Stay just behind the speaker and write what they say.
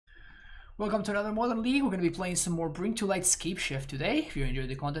Welcome to another Modern League. We're going to be playing some more Bring to Light Scapeshift today. If you enjoyed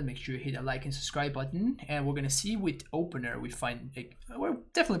the content, make sure you hit that like and subscribe button. And we're going to see with opener we find... we're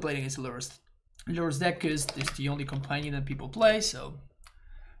definitely playing against Lurrus. Lurrus deck is the only companion that people play, so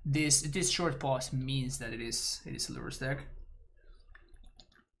this short pause means that it is a Lurrus deck.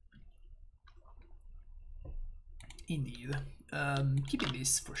 Indeed. Keeping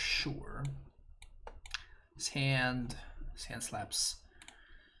this for sure. His hand slaps.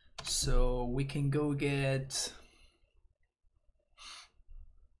 So we can go get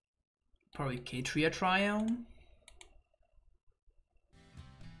probably K-Tria Triome,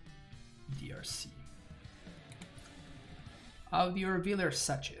 DRC. Audio Revealer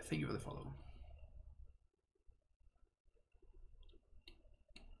Sache, thank you for the follow.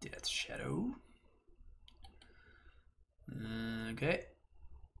 Death Shadow. Okay.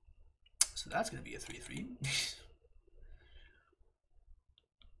 So that's gonna be a 3/3.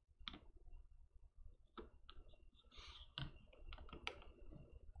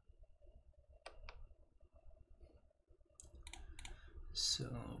 So,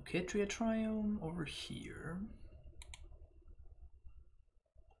 K-Tria Triome over here.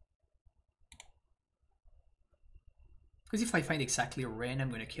 Because if I find exactly a Ren, I'm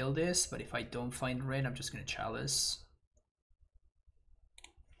going to kill this. But if I don't find Ren, I'm just going to Chalice.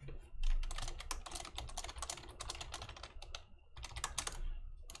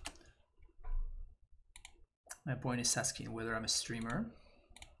 My point is asking whether I'm a streamer.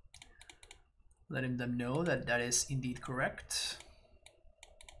 Letting them know that that is indeed correct.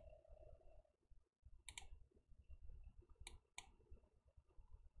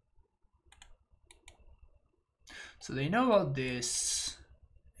 So they know about this,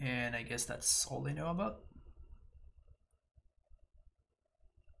 and I guess that's all they know about.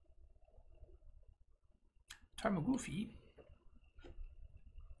 Tarmogoofy.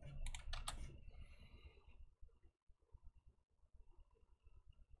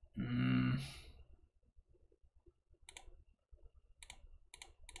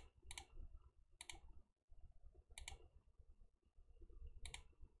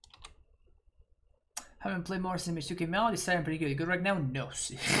 Haven't played more since Mitsuki Melody, starting particularly good right now? No,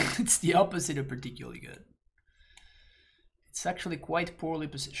 it's the opposite of particularly good. It's actually quite poorly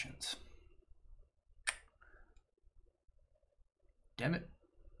positioned. Damn it.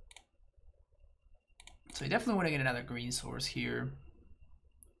 So I definitely want to get another green source here.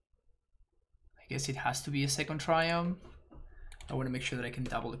 I guess it has to be a second Triome. I want to make sure that I can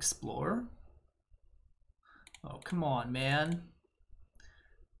double explore. Oh, come on, man.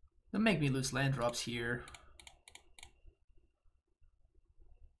 Don't make me lose land drops here.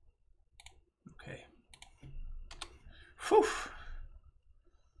 Okay. Whew.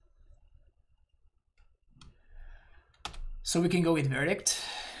 So we can go with Verdict.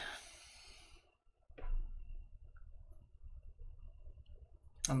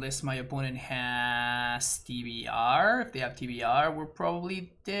 Unless my opponent has TBR. If they have TBR, we're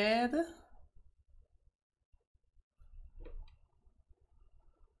probably dead.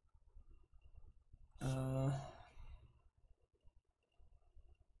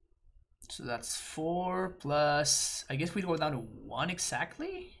 So that's 4 plus, I guess we go down to 1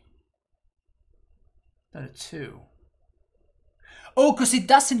 exactly? Down to 2. Oh, because it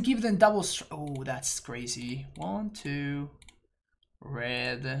doesn't give them double. Oh, that's crazy. 1, 2,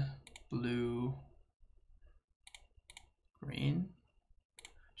 red, blue, green.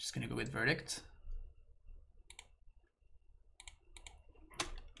 Just gonna go with Verdict.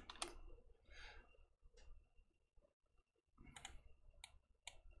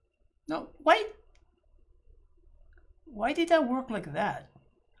 No, why did that work like that?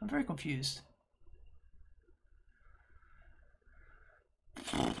 I'm very confused.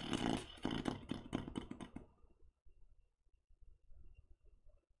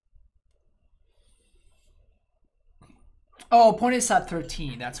 Oh, opponent is at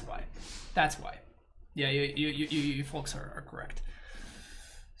 13. That's why. That's why. Yeah, you folks are correct.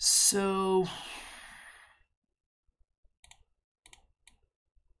 So.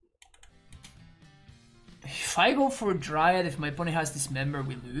 If I go for Dryad, if my opponent has Dismember,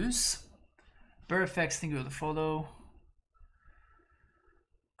 we lose. Perfect, thank you for the follow.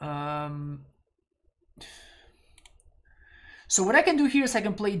 So what I can do here is I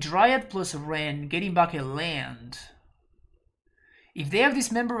can play Dryad plus Ren, getting back a land. If they have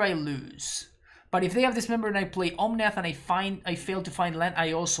Dismember, I lose. But if they have Dismember and I play Omnath and I fail to find land,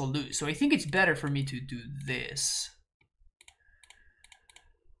 I also lose. So I think it's better for me to do this.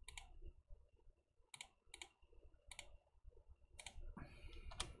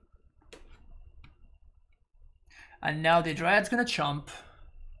 And now the Dryad's gonna chump.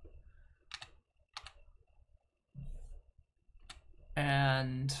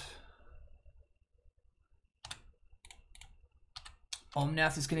 And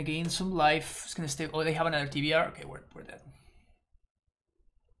Omnath is gonna gain some life. It's gonna stay. Oh, they have another TBR. Okay, we're dead.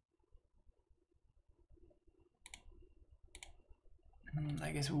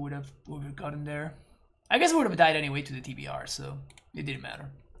 I guess we would have gotten there. I guess we would have died anyway to the TBR, so it didn't matter.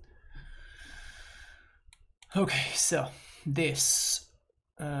 Okay, so this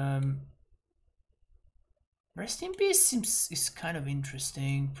Rest in Peace is kind of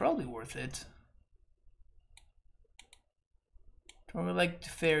interesting. Probably worth it. Probably like the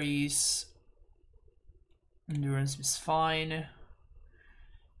fairies. Endurance is fine.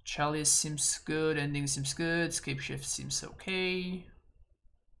 Chalice seems good. Ending seems good. Scapeshift seems okay.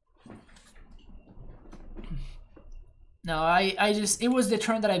 No, I just, it was the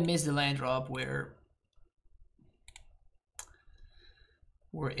turn that I missed the land drop where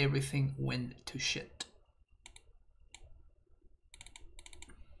everything went to shit.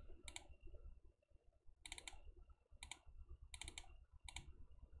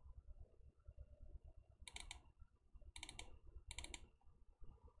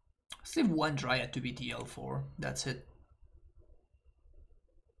 Save one Dryad to be TL4. That's it.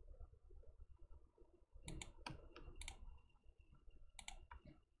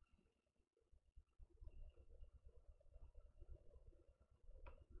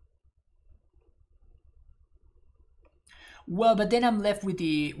 Well, but then I'm left with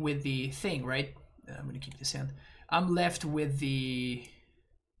the thing, right? I'm gonna keep this in. I'm left with the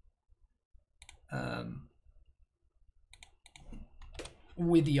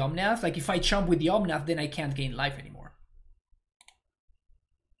Omnath. Like if I chump with the Omnath, then I can't gain life anymore.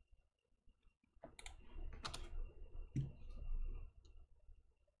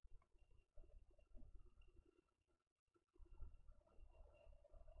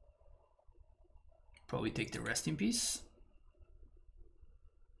 Probably take the Rest in Peace.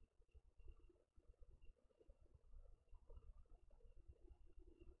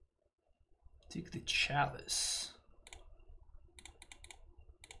 Take the Chalice.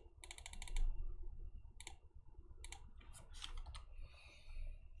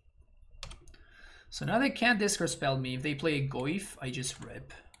 So now they can't discard spell me. If they play a Goyf, I just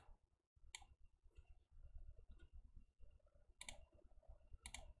rip.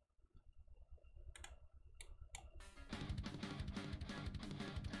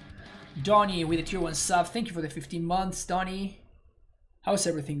 Donnie with a tier 1 sub. Thank you for the 15 months, Donnie. How's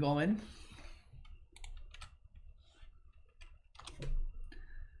everything going?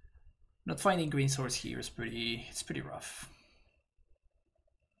 Not finding green source here is pretty rough.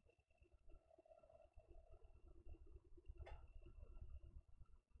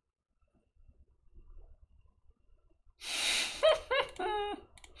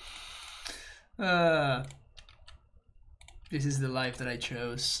 This is the life that I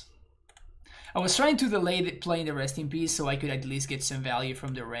chose. I was trying to delay playing the Rest in Peace so I could at least get some value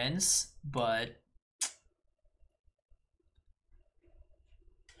from the Rens, but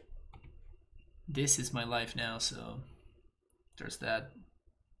this is my life now, so there's that.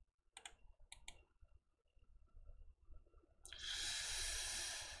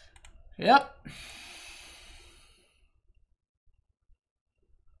 Yep.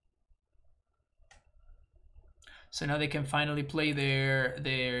 So now they can finally play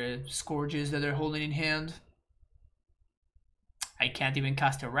their Scourges that they're holding in hand. I can't even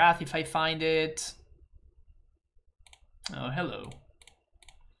cast a Wrath if I find it. Oh, hello.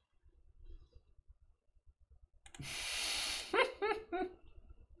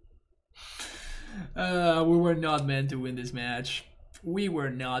 We were not meant to win this match. We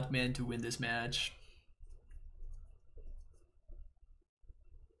were not meant to win this match.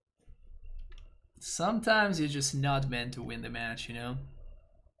 Sometimes you're just not meant to win the match, you know?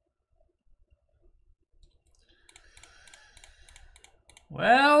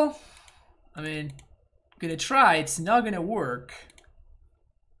 Well, I mean, I'm gonna try. It's not gonna work.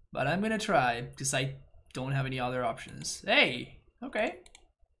 But I'm gonna try, because I don't have any other options. Hey, okay.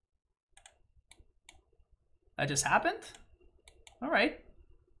 That just happened? Alright.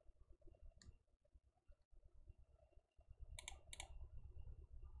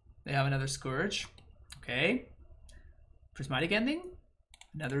 They have another Scourge. Okay. Prismatic Ending.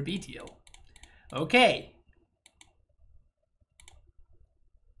 Another BTL. Okay.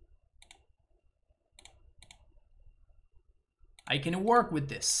 I can work with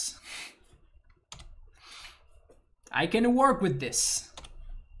this. I can work with this.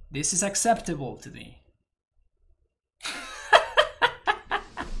 This is acceptable to me.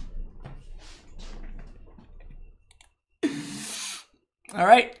 All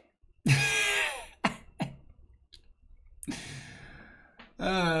right.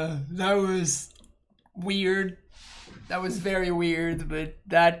 That was weird. That was very weird, but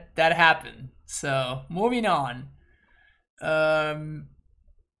that happened. So moving on.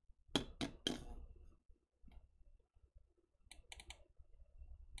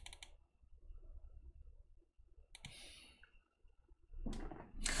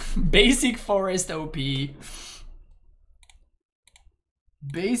 Basic Forest OP.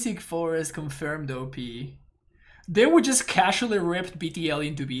 Basic Forest confirmed OP. They would just casually rip BTL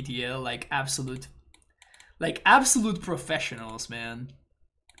into BTL like absolute professionals, man.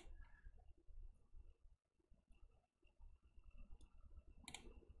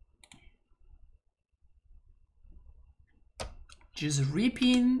 Just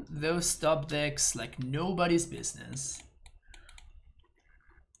reaping those top decks like nobody's business.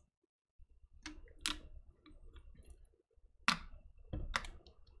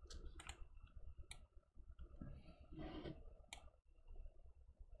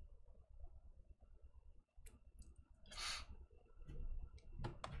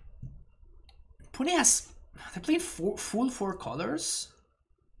 Pune has... They played full 4 colors?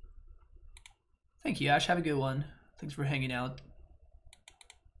 Thank you, Ash. Have a good one. Thanks for hanging out.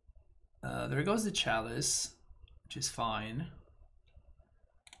 There goes the Chalice, which is fine.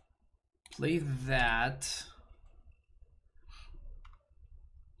 Play that.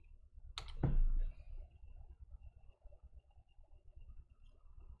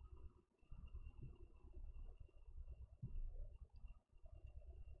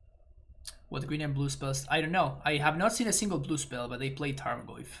 What green and blue spells? I don't know. I have not seen a single blue spell, but they play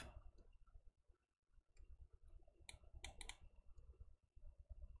Tarmogoyf.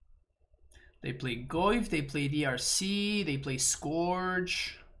 They play Goyf, they play DRC, they play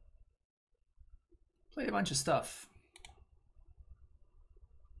Scourge. Play a bunch of stuff.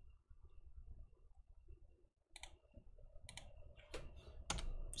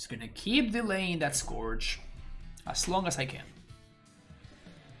 Just gonna keep delaying that Scourge as long as I can.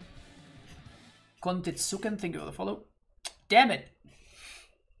 Kontetsuken, thank you for the follow. Damn it!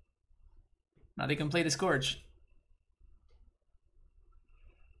 Now they can play the Scourge.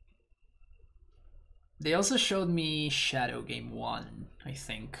 They also showed me Shadow game 1, I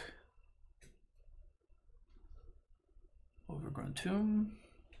think. Overgrown Tomb.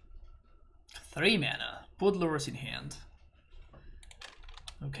 3 mana. Put Lurrus in hand.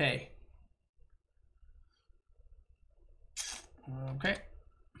 Okay. Okay.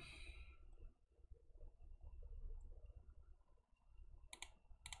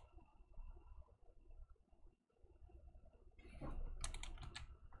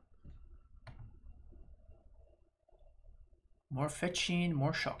 More fetching,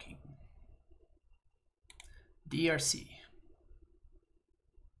 more shocking. DRC.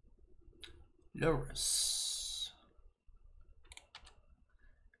 Lurrus.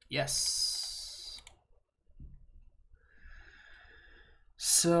 Yes.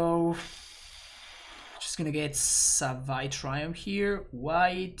 So, just gonna get Savai Triumph here.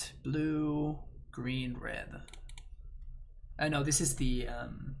 White, blue, green, red. No, this is the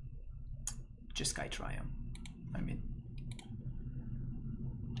just Sky Triumph. I mean.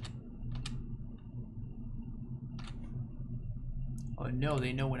 Oh no,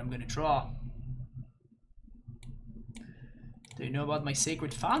 they know what I'm gonna draw. They know about my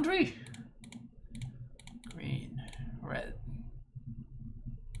Sacred Foundry? Green, red.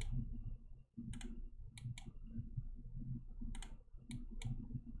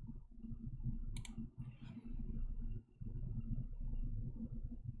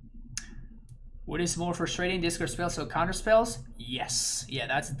 What is more frustrating, discard spells or counter spells? Yes.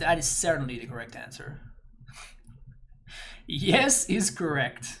 Yeah, that is certainly the correct answer. Yes is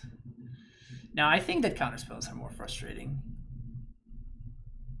correct. Now, I think that counterspells are more frustrating.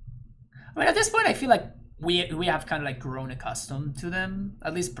 I mean, at this point, I feel like we have kind of like grown accustomed to them.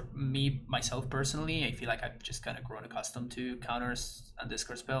 At least me, myself personally, I feel like I've just kind of grown accustomed to counters and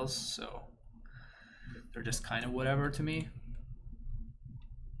discard spells. So they're just kind of whatever to me.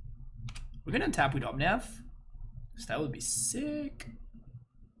 We're going to tap with Omnath. So that would be sick.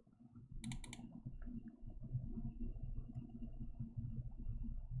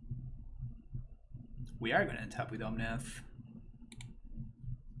 We are going to tap with Omnath.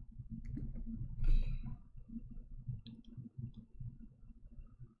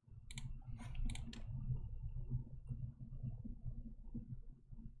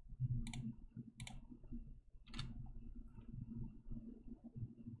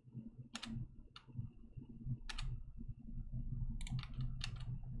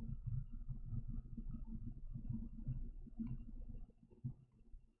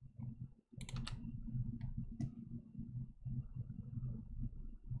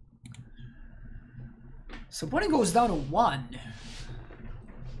 So opponent goes down to 1.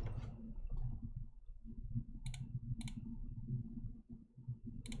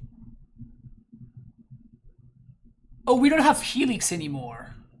 Oh, we don't have Helix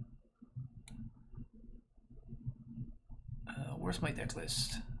anymore. Where's my deck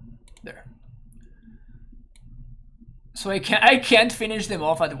list? There. So I can't finish them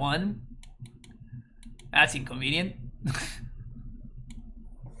off at 1. That's inconvenient.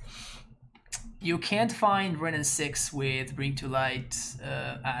 You can't find Renin 6 with Bring to Light,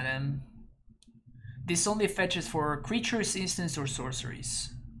 Adam. This only fetches for creatures, instants, or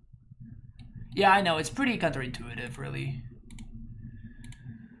sorceries. Yeah, I know, it's pretty counterintuitive, really.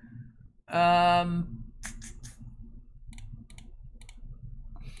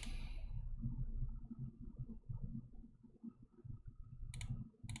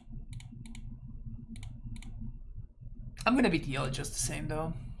 I'm gonna beat yellow just the same,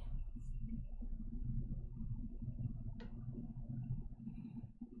 though.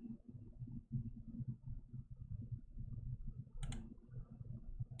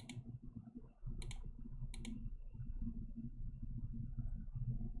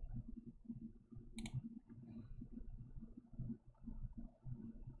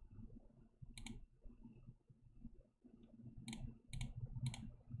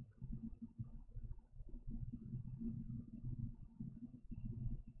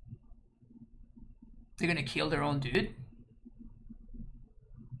 They're gonna kill their own dude.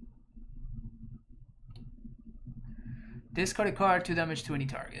 Discard a card, 2 damage to any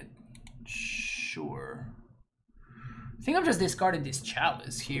target. Sure. I think I'm just discarding this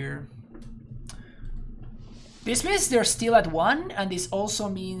Chalice here. This means they're still at 1, and this also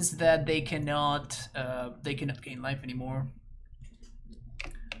means that they cannot gain life anymore.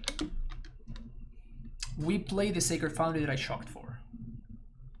 We play the Sacred Foundry that I shocked for.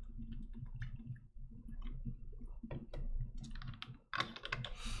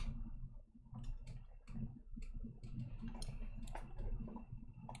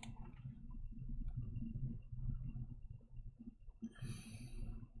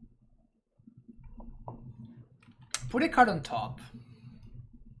 Put a card on top.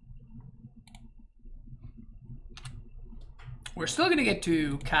 We're still gonna get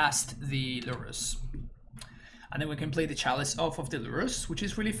to cast the Lurrus. And then we can play the Chalice off of the Lurrus, which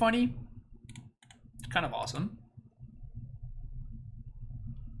is really funny. Kind of awesome.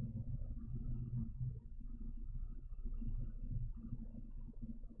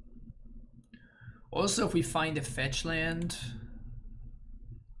 Also, if we find a fetch land...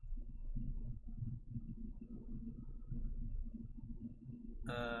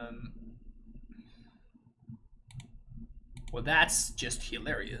 well, that's just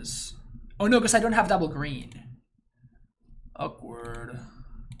hilarious. Oh no, because I don't have double green. Awkward.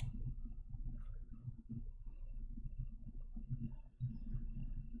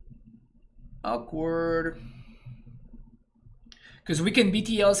 Awkward. Because we can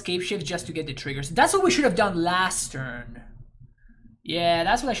BTL Scapeshift just to get the triggers. That's what we should have done last turn. Yeah,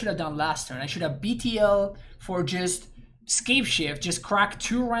 that's what I should have done last turn. I should have BTL for just Scapeshift, just crack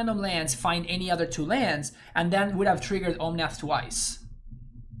 2 random lands, find any other 2 lands, and then would have triggered Omnath twice.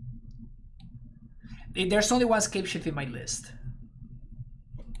 There's only 1 Scapeshift in my list.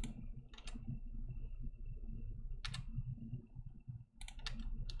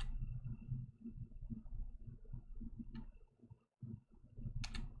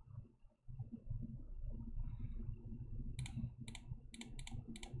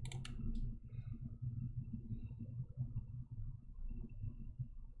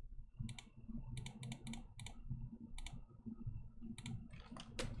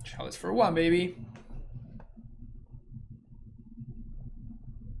 Chalice for 1, baby.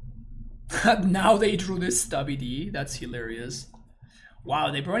 Now they drew this Stubby D. That's hilarious.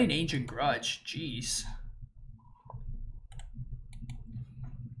 Wow, they brought in Ancient Grudge. Jeez.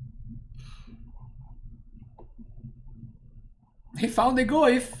 They found the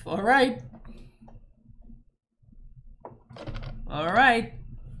Goyf. Alright. Alright.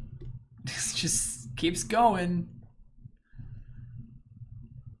 This just keeps going.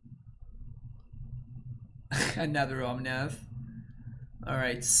 Another Omnath.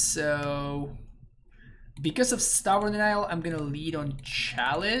 Alright, so because of Stubborn Denial, I'm gonna lead on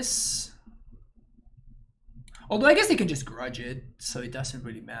Chalice. Although I guess they can just grudge it, so it doesn't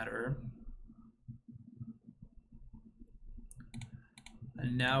really matter.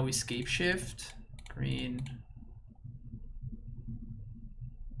 And now we Scapeshift. Green.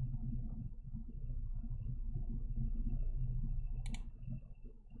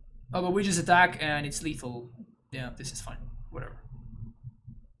 Oh, but we just attack and it's lethal. Yeah, this is fine. Whatever.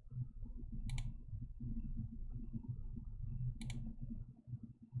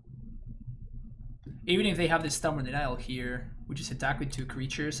 Even if they have this Stubborn Denial here, we just attack with 2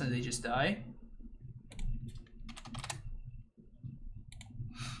 creatures and they just die.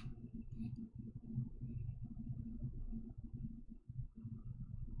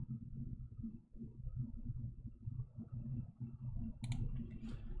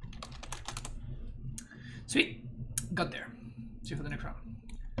 Sweet, got there. See for the next round.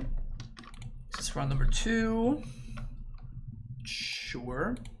 This is round number 2.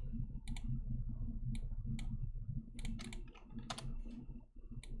 Sure.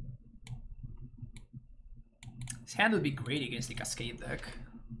 This hand would be great against the Cascade deck.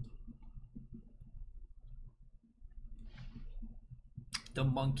 The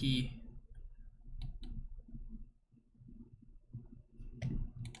monkey.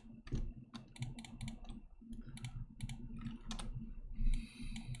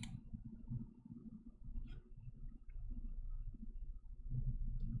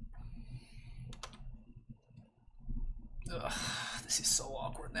 Ugh, this is so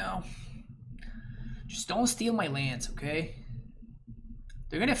awkward now. Just don't steal my lands, okay?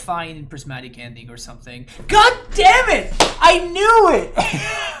 They're gonna find Prismatic Ending or something. God damn it! I knew it!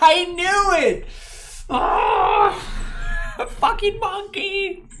 I knew it! Oh, fucking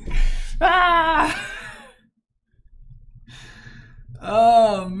monkey! Ah!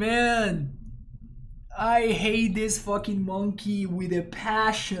 Oh man. I hate this fucking monkey with a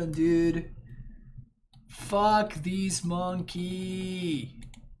passion, dude. Fuck this monkey.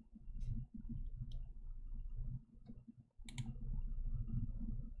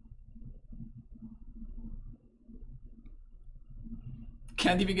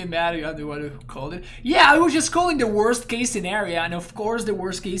 Can't even get mad at the one who called it. Yeah, I was just calling the worst case scenario, and of course the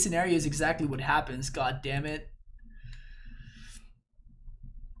worst case scenario is exactly what happens. God damn it.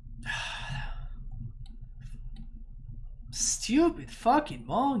 Stupid fucking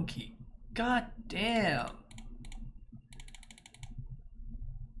monkey. God damn.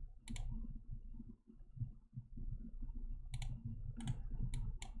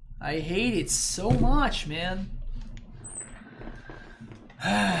 I hate it so much, man.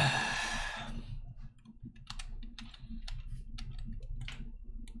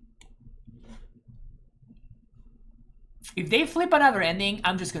 If they flip another ending,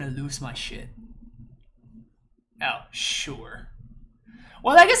 I'm just gonna lose my shit. Oh, sure.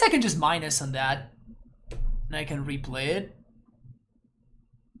 Well, I guess I can just minus on that. And I can replay it.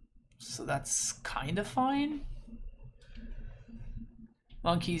 So that's kind of fine.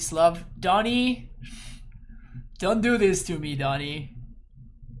 Monkeys love Donnie. Don't do this to me, Donnie.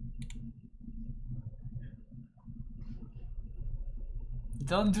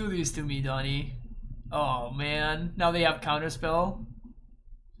 Don't do this to me, Donnie. Oh man, now they have counterspell.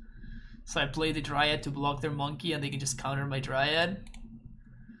 So I play the Dryad to block their monkey and they can just counter my Dryad.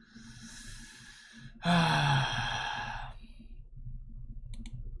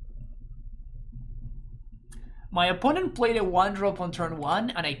 My opponent played a 1-drop on turn 1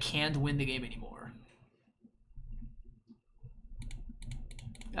 and I can't win the game anymore.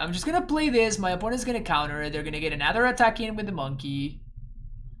 I'm just gonna play this, my opponent's gonna counter it, they're gonna get another attack in with the monkey.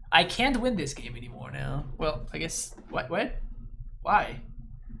 I can't win this game anymore now. Well, I guess... What? Why?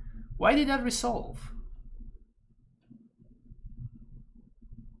 Why did that resolve?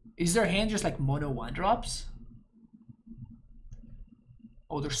 Is their hand just like mono 1-drops?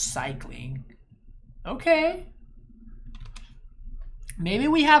 Oh, they're cycling. Okay. Maybe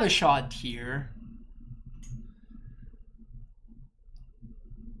we have a shot here.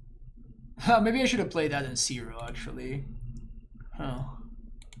 Maybe I should have played that in 0 actually. Huh.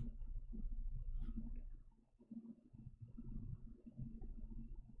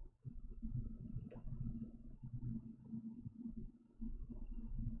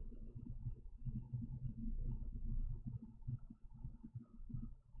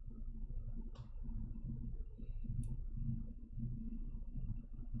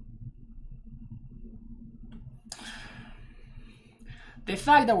 The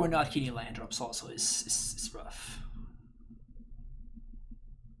fact that we're not hitting land drops also is rough.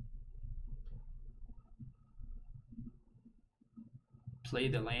 Play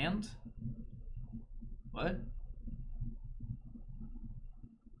the land? What?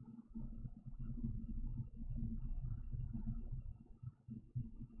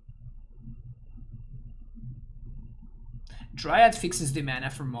 Dryad fixes the mana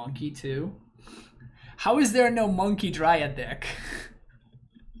for monkey too. How is there no monkey Dryad deck?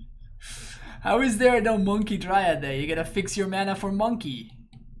 How is there no monkey Dryad there? You gotta fix your mana for monkey.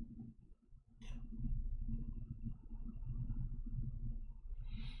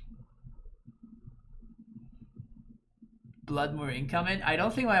 Bloodmoor incoming? I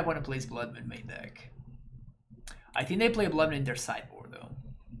don't think I want to place Bloodmoon main deck. I think they play Blood Moon in their sideboard though.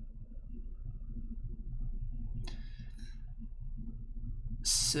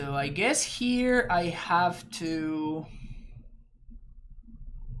 So I guess here I have to...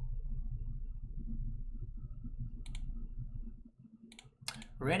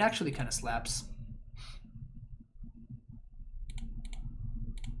 Ren actually kind of slaps.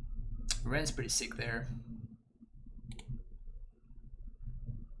 Ren's pretty sick there.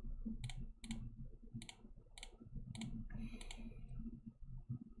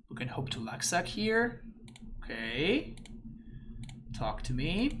 We can hope to Luxac here. Okay. Talk to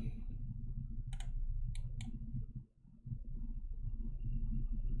me.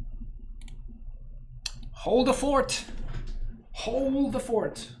 Hold the fort. Hold the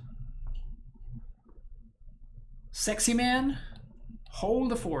fort. Sexy man.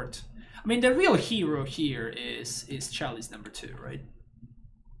 Hold the fort. I mean, the real hero here is Chalice number 2, right?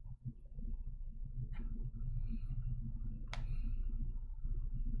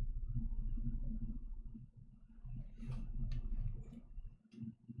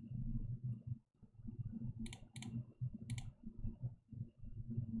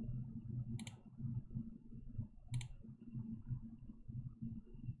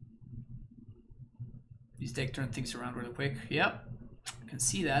 This deck turn things around really quick. Yep, I can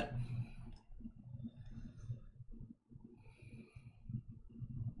see that.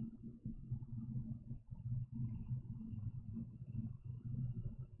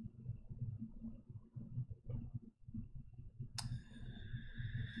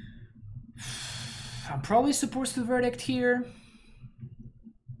 I'm probably supposed to verdict here.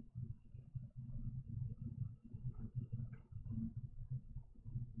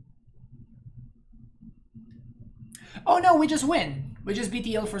 Oh no, we just win. We just beat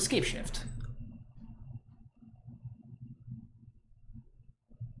the L for Scapeshift.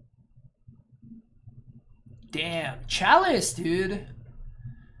 Damn, Chalice, dude.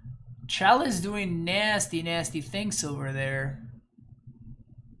 Chalice doing nasty, nasty things over there.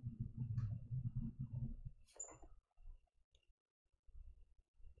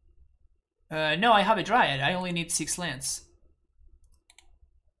 No, I have a Dryad. I only need 6 lands.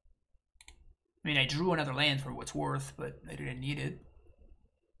 I mean, I drew another land for what's worth, but I didn't need it.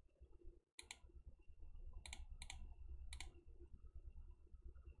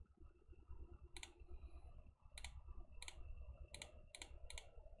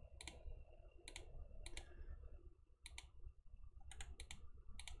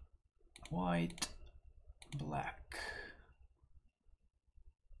 White, black.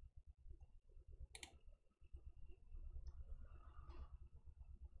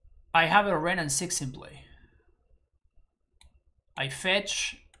 I have a Ren and 6 in play. I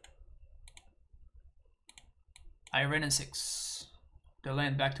fetch. I Ren and 6. The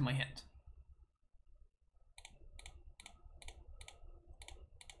land back to my hand.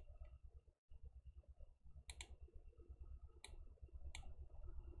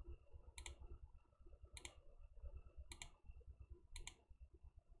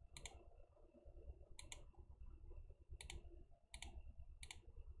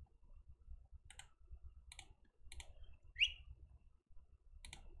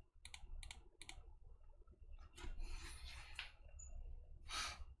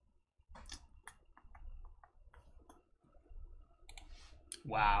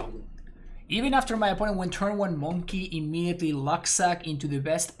 Wow. Even after my opponent went turn 1 Monkey, immediately Luxac into the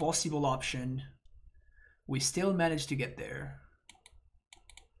best possible option, we still managed to get there.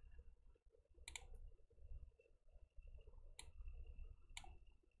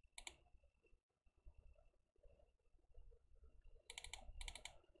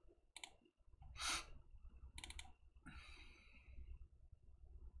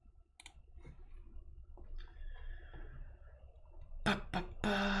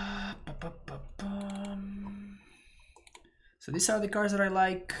 So these are the cards that I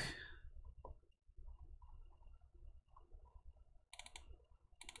like.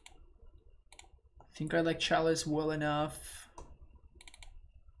 I think I like Chalice well enough.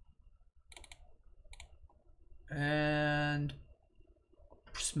 And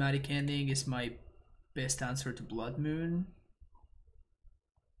Prismatic Ending is my best answer to Blood Moon.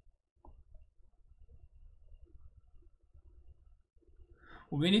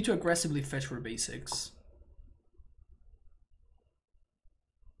 Well, we need to aggressively fetch for basics.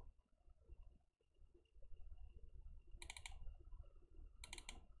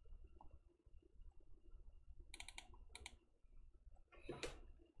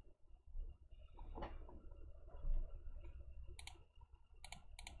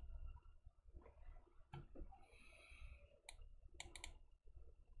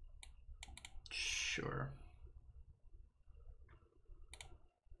 Sure.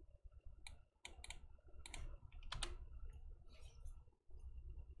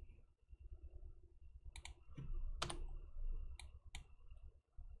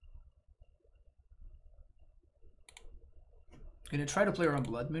 Gonna try to play around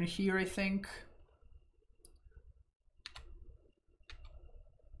Blood Moon here, I think.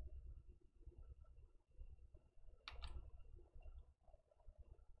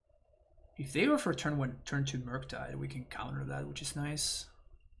 If they go for turn 1, turn 2 Murktide, we can counter that, which is nice.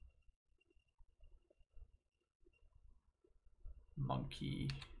 Monkey.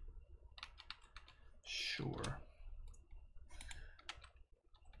 Sure.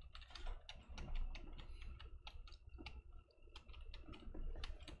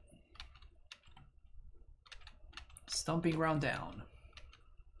 Stomping ground down.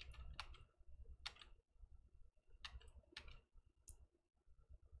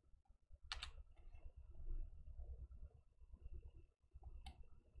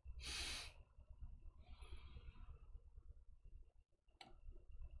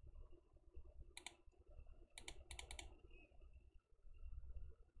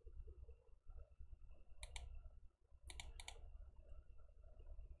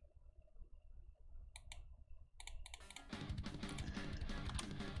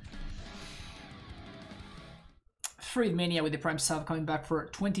 Freed Mania with the Prime sub coming back for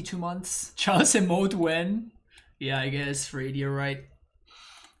 22 months. Charles emote when? Yeah, I guess, Freed, you're right.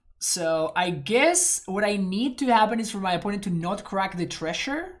 So, I guess what I need to happen is for my opponent to not crack the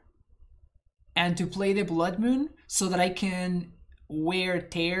Treasure and to play the Blood Moon so that I can wear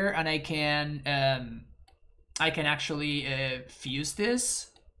Tear and I can actually fuse this.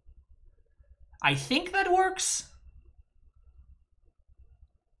 I think that works.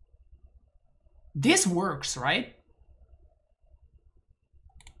 This works, right?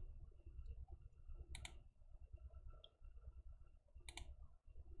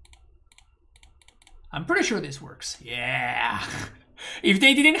 I'm pretty sure this works. Yeah. If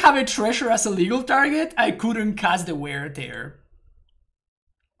they didn't have a Treasure as a legal target, I couldn't cast the Wear Tear.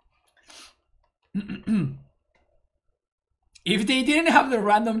 If they didn't have the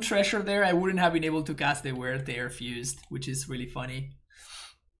random Treasure there, I wouldn't have been able to cast the Wear Tear fused, which is really funny.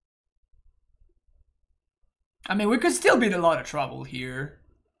 I mean, we could still be in a lot of trouble here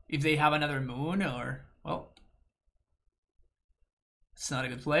if they have another Moon or, well, it's not a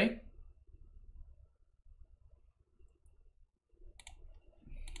good play.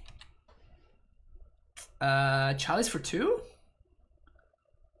 Chalice for 2?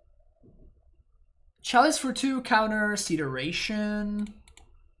 Chalice for 2, counter, Iteration.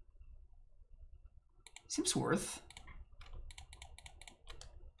 Seems worth.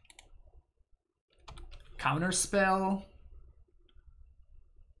 Counter spell.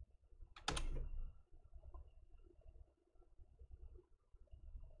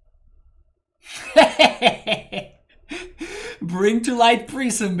 Bring to light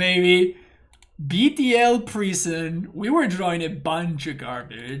Prison, baby. BTL Prison. We were drawing a bunch of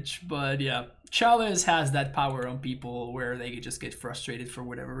garbage, but yeah. Chalice has that power on people where they could just get frustrated for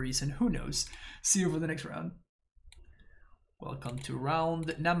whatever reason. Who knows? See you for the next round. Welcome to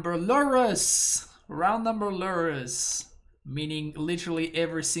round number Lurrus. Round number Lurrus. Meaning literally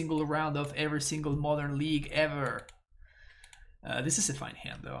every single round of every single Modern League ever. This is a fine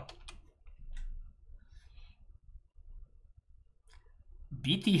hand though.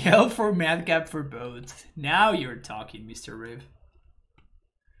 BTL for Madcap for both. Now you're talking, Mr. Riv.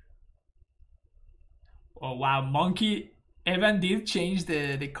 Oh wow, monkey. Evan did change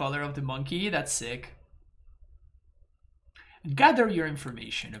the color of the monkey. That's sick. Gather your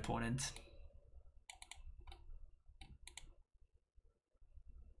information, opponent.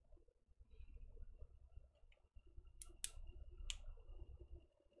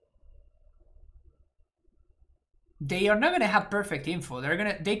 They are not gonna have perfect info.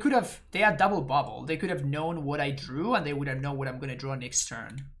 They had double bubble. They could have known what I drew and they would have known what I'm gonna draw next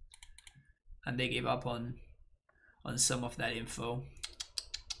turn. And they gave up on some of that info.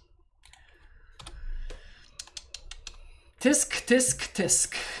 Tisk, tisk,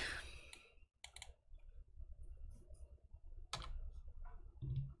 tisk.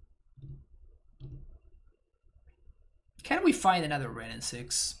 Can we find another Ren in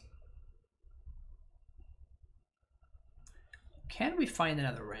 6? Can we find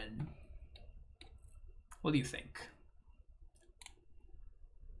another Ren? What do you think?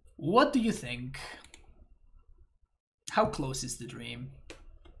 What do you think? How close is the dream?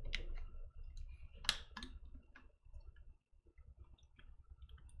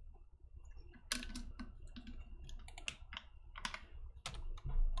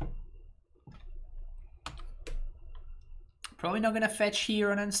 Probably not gonna fetch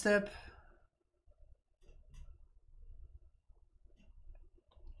here on end step.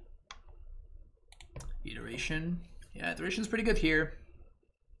 Iteration. Yeah, iteration's pretty good here.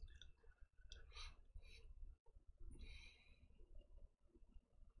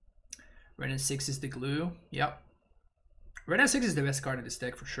 Red and 6 is the glue. Yep. Red and 6 is the best card in this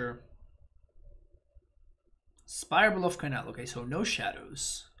deck for sure. Spiral of Canal. Okay, so no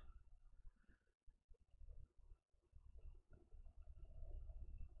shadows.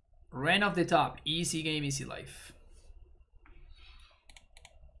 Ran off the top. Easy game, easy life.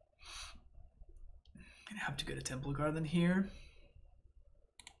 Gonna have to get a Temple Garden here.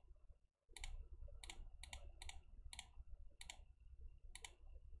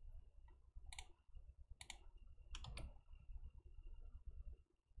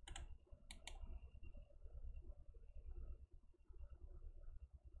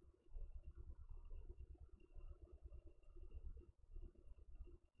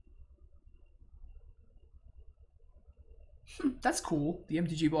 That's cool. The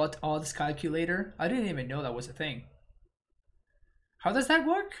MTG bot odds calculator. I didn't even know that was a thing. How does that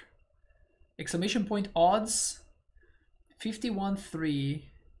work? Exclamation point odds 51-3.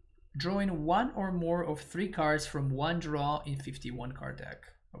 Drawing one or more of 3 cards from one draw in 51 card deck.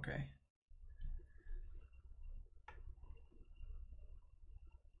 Okay.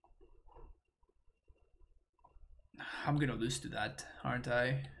 I'm gonna lose to that, aren't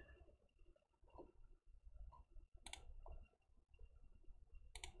I?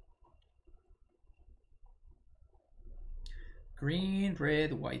 Green,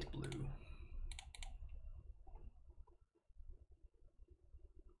 red, white, blue.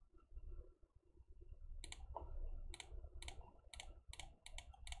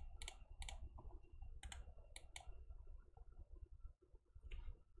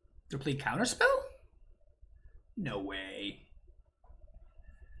 They're playing Counterspell? No way.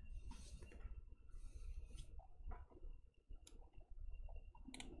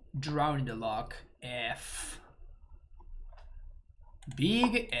 Drown the lock. F.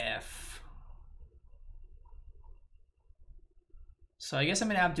 Big F. So I guess I'm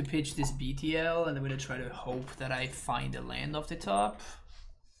gonna have to pitch this BTL and I'm gonna try to hope that I find a land off the top.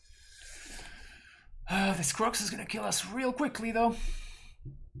 This Crux is gonna kill us real quickly though.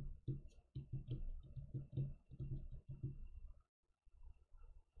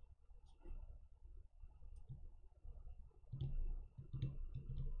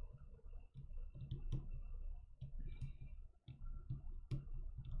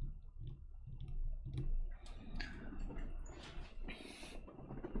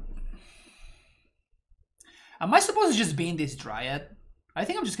 Am I supposed to just be in this Dryad? I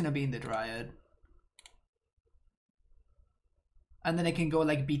think I'm just gonna be in the Dryad. And then I can go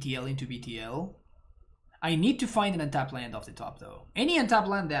like BTL into BTL. I need to find an untapped land off the top though. Any untapped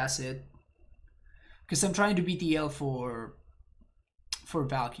land asset. Because I'm trying to BTL for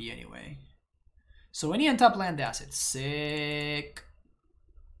Valky anyway. So any untapped land asset. Sick.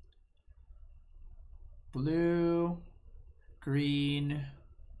 Blue. Green.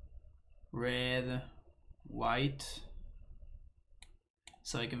 Red. White,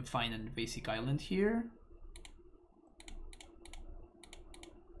 so I can find a basic island here.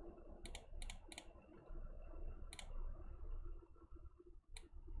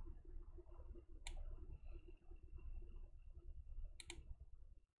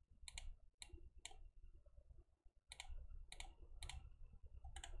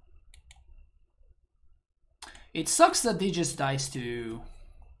 It sucks that they just dice to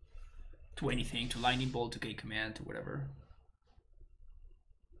anything, to lightning bolt, to K command, to whatever.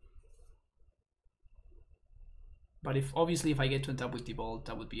 But if obviously if I get to untap with the bolt,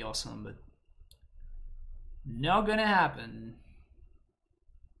 that would be awesome, but not gonna happen.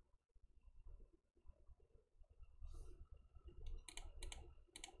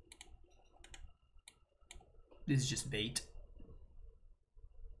 This is just bait.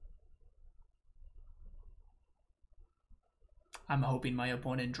 I'm hoping my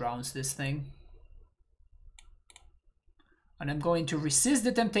opponent drowns this thing. And I'm going to resist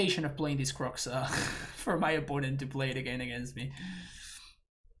the temptation of playing this Crux for my opponent to play it again against me.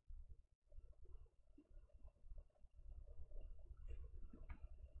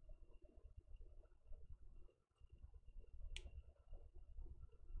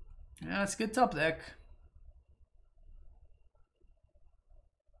 Yeah, it's a good top deck.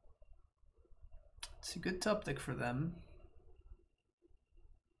 It's a good top deck for them.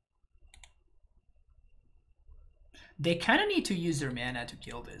 They kind of need to use their mana to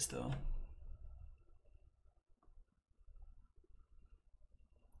kill this, though.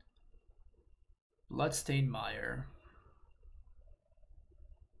 Bloodstained Mire.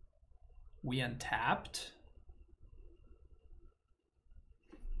 We untapped.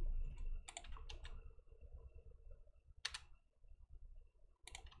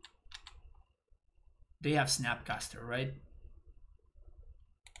 They have Snapcaster, right?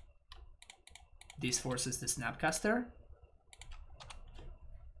 This forces the Snapcaster.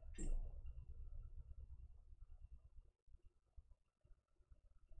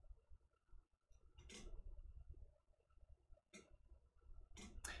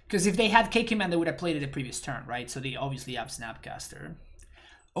 Because if they had K command, they would have played it the previous turn, right? So they obviously have Snapcaster.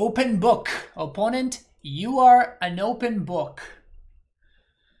 Open book. Opponent, you are an open book.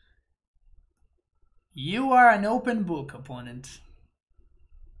 You are an open book, opponent.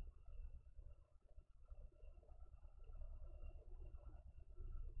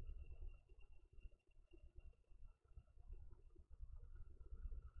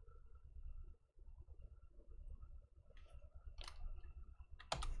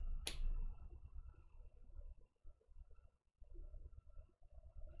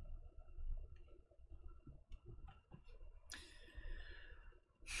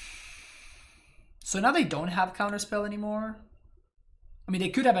 So now they don't have Counterspell anymore. I mean, they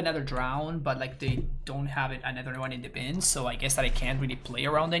could have another Drown, but like they don't have another one in the bin, so I guess that I can't really play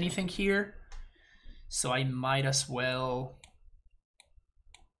around anything here. So I might as well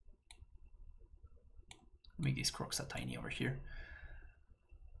make these Crocs a tiny over here.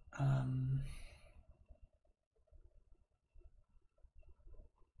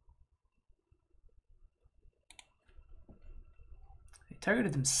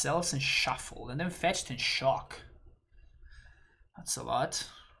 Targeted themselves and shuffled, and then fetched and shock. That's a lot.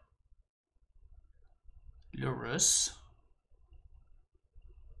 Lurrus.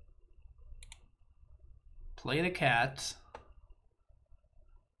 Play the cat.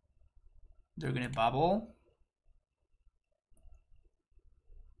 They're gonna bubble.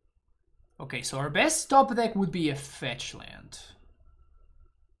 Okay, so our best top deck would be a fetch land.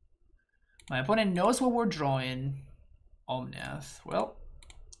 My opponent knows what we're drawing. Omnath. Well,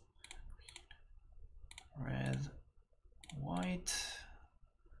 red, white.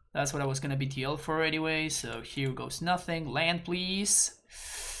 That's what I was gonna BTL for anyway. So here goes nothing. Land, please.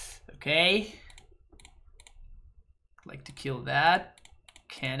 Okay. I'd like to kill that.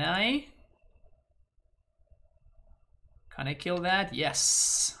 Can I? Can I kill that?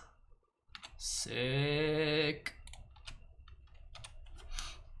 Yes. Sick.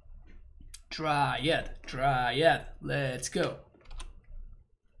 Dryad, Dryad, let's go.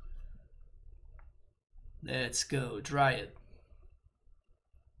 Let's go, Dryad.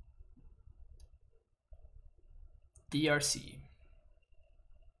 DRC.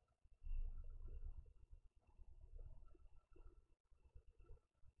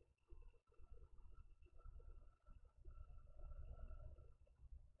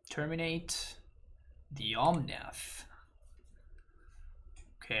 Terminate the Omnath.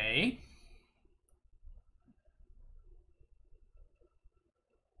 Okay.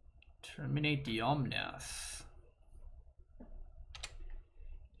 Terminate the Omnath.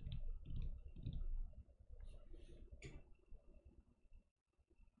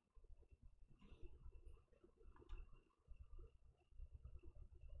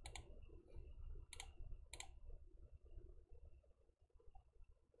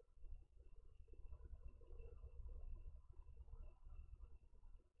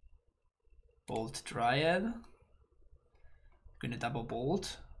 Bolt Dryad. Gonna double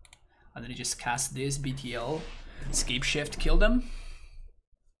bolt. And then you just cast this BTL. Scapeshift, kill them.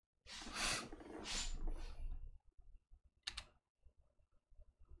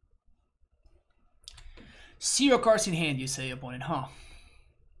 Zero cards in hand, you say, opponent, huh?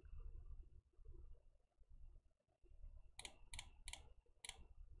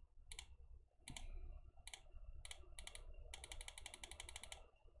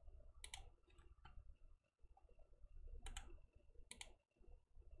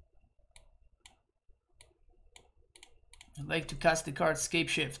 I'd like to cast the card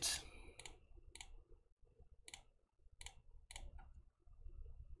Scapeshift.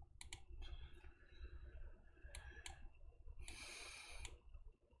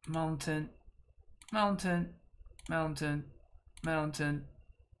 Mountain, mountain, mountain, mountain,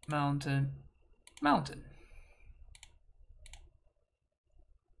 mountain, mountain.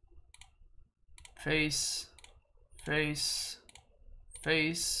 Face, face,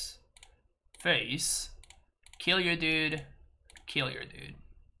 face, face. Kill your dude. Kill your dude.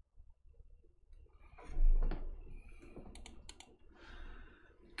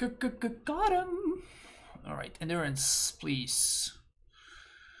 Got him. All right, endurance, please.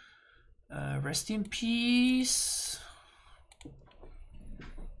 Rest in peace.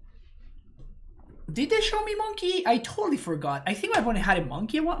 Did they show me monkey? I totally forgot. I think my opponent had a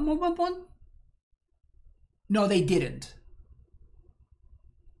monkey at one point. No, they didn't.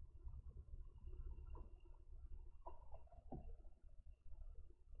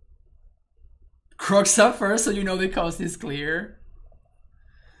 Crocs up first, so you know the coast is clear.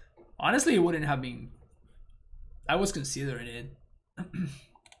 Honestly, it wouldn't have been. I was considering it.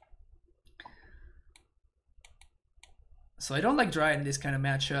 So I don't like drawing in this kind of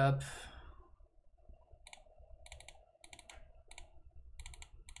matchup.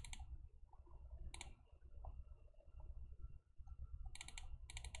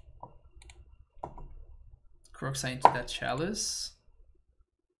 Crocs into that chalice.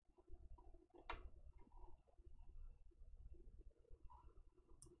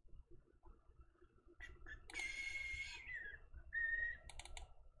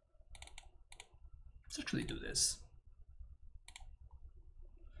 Let's actually do this.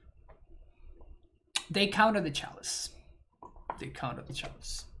 They counter the chalice. They counter the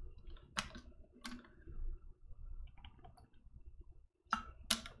chalice.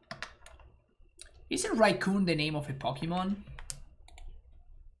 Isn't Raccoon the name of a Pokemon?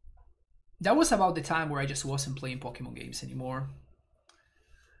 That was about the time where I just wasn't playing Pokemon games anymore.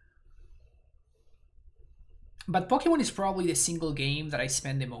 But Pokemon is probably the single game that I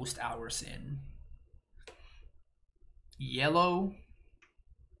spend the most hours in. Yellow.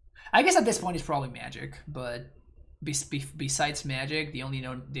 I guess at this point it's probably Magic, but besides Magic, the only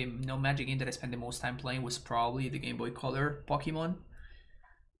no Magic game that I spent the most time playing was probably the Game Boy Color Pokemon.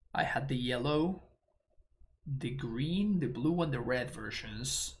 I had the yellow, the green, the blue, and the red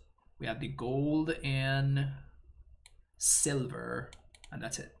versions. We have the gold and silver, and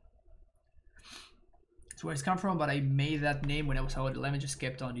that's it. That's where it's come from, but I made that name when I was out 11, just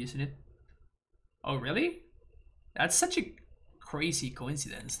kept on using it. Oh, really? That's such a crazy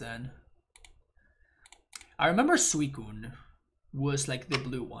coincidence then. I remember Suicune was like the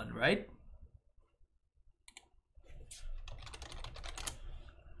blue one, right?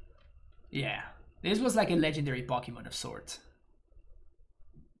 Yeah, this was like a legendary Pokemon of sort.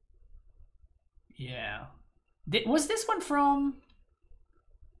 Yeah. Was this one from...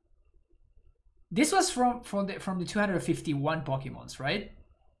 This was from the 251 Pokemons, right?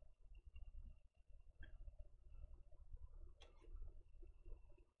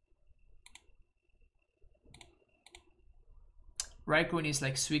 Raikou is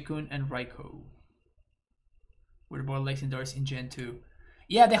like Suicune and Raikou. We're both legendaries in Gen 2.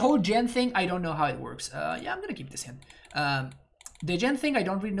 Yeah, the whole Gen thing, I don't know how it works. Yeah, I'm gonna keep this in. The Gen thing, I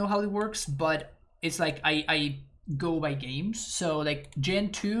don't really know how it works, but it's like I go by games. So like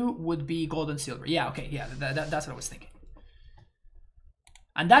Gen 2 would be Gold and Silver. Yeah, okay, yeah, that's what I was thinking.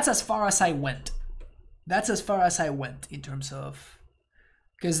 And that's as far as I went. That's as far as I went in terms of...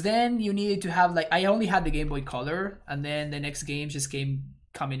 Because then you needed to have like... I only had the Game Boy Color, and then the next games just came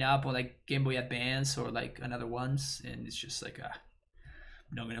coming up on like Game Boy Advance or like another ones, and it's just like, I'm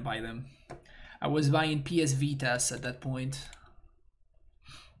not gonna buy them. I was buying PS Vitas at that point.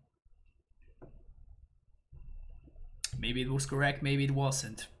 Maybe it was correct, maybe it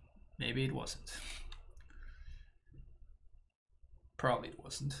wasn't. Maybe it wasn't. Probably it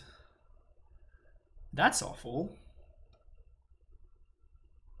wasn't. That's awful.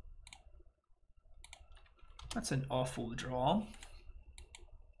 That's an awful draw.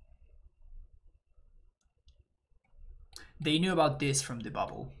 They knew about this from the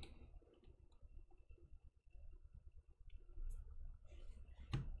bubble.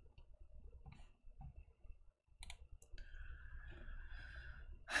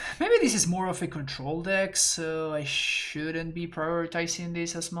 Maybe this is more of a control deck, so I shouldn't be prioritizing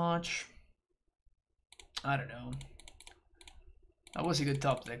this as much. I don't know. That was a good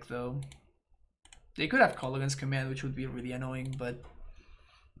top deck though. They could have Colligan's Command, which would be really annoying, but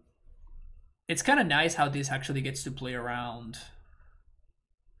it's kind of nice how this actually gets to play around.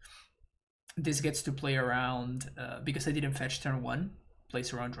 This gets to play around because I didn't fetch turn 1,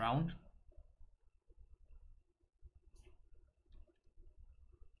 plays around round.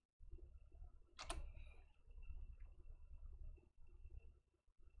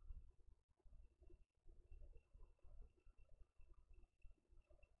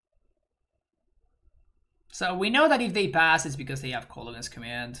 So we know that if they pass, it's because they have Colligan's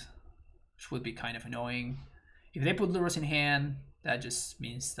Command, which would be kind of annoying. If they put Lurrus in hand, that just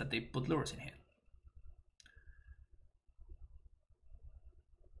means that they put Lurrus in hand.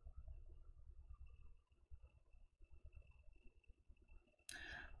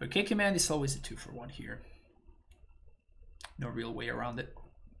 But K-Command is always a 2-for-1 here. No real way around it.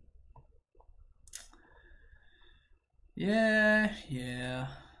 Yeah.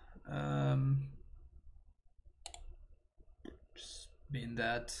 Just being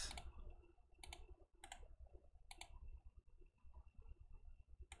that.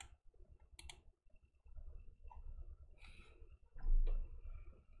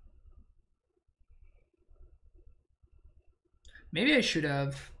 Maybe I should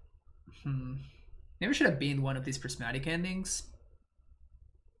have... Maybe I should have been one of these prismatic endings.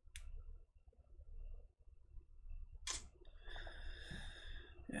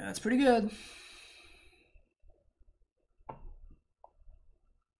 Yeah, that's pretty good.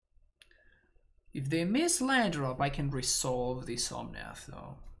 If they miss land drop, I can resolve the Somnath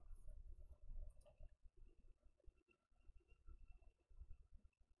though.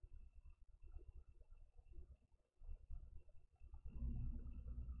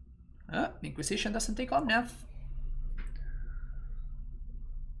 Inquisition doesn't take Omnath.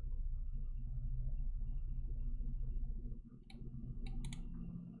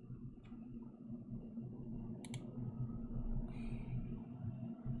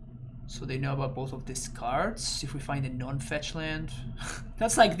 So they know about both of these cards. If we find a non-fetch land,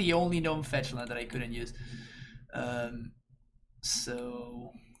 that's like the only non-fetch land that I couldn't use.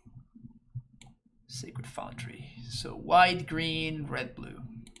 So Sacred Foundry. So white, green, red, blue.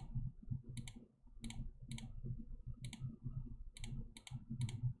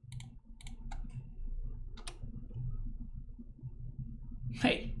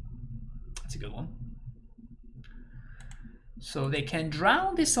 Hey, that's a good one. So they can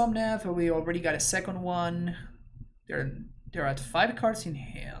drown this Somnath, but we already got a second one. They're at 5 cards in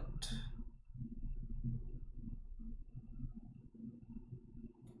hand.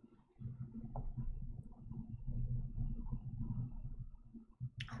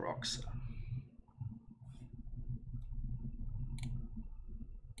 Croxa.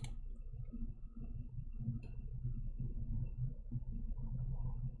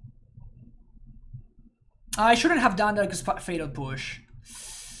 I shouldn't have done that because Fatal Push.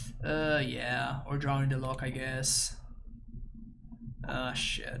 Yeah, or Drowning the Lock, I guess. Ah,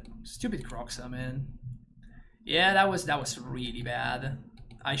 shit. Stupid Croxa, man. Yeah, that was really bad.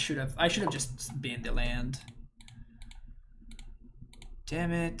 I should have just been the land.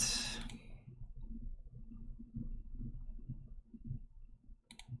 Damn it.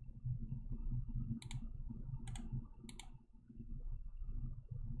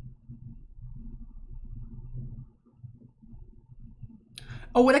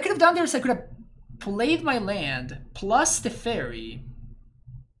 Oh, what I could have done there is I could have played my land plus the fairy.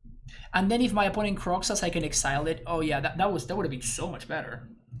 And then if my opponent Croxas, I can exile it. Oh yeah, that would have been so much better.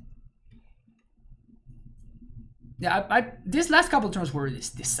 Yeah, these last couple turns were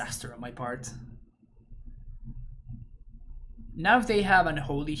this disaster on my part. Now if they have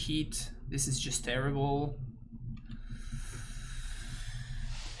Unholy Heat, this is just terrible.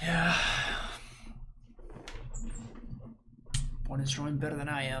 Yeah. Opponent's drawing better than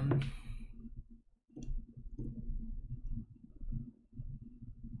I am.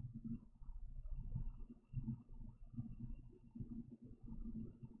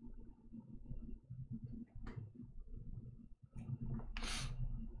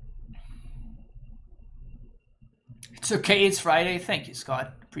 It's okay, it's Friday. Thank you,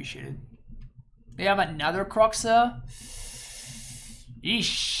 Scott. Appreciate it. They have another Croxa.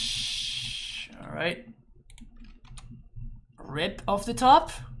 Yeesh. Alright. Rip off the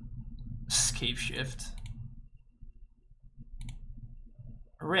top. Scapeshift.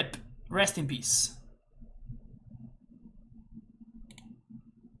 Rip. Rest in peace.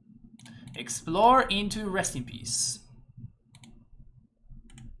 Explore into rest in peace.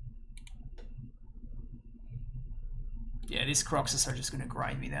 Yeah, these Croxes are just gonna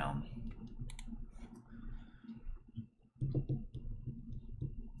grind me down.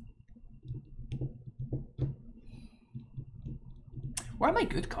 Where are my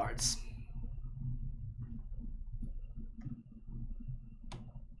good cards?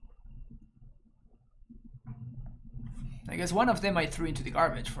 I guess one of them I threw into the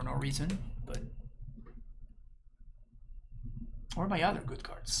garbage for no reason, but... Where are my other good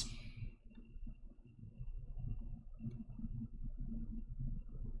cards?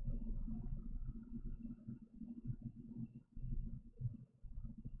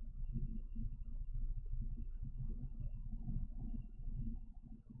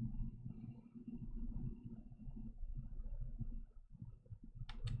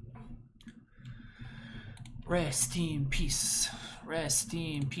 Rest in peace. Rest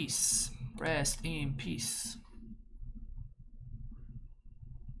in peace. Rest in peace.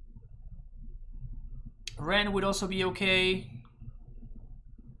 Ren would also be okay.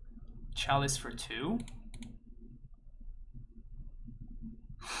 Chalice for 2.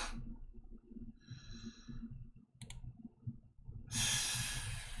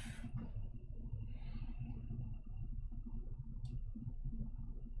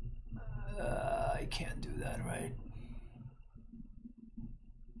 I can't do that, right?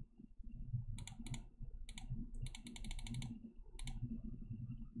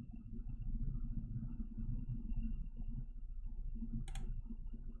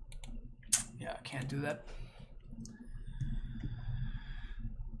 I can't do that.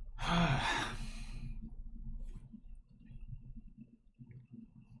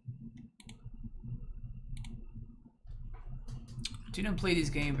 Didn't play this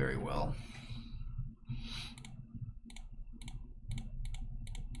game very well.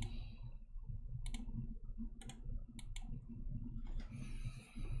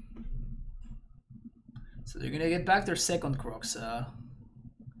 So they're gonna get back their second Croxa.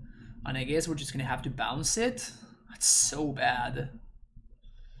 And I guess we're just gonna have to bounce it. That's so bad.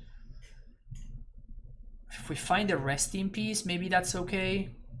 If we find a resting piece, maybe that's okay.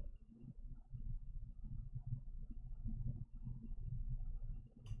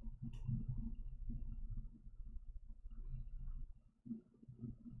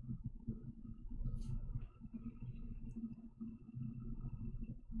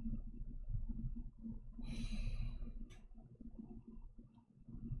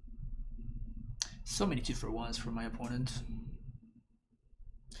 So many 2-for-1s for my opponent.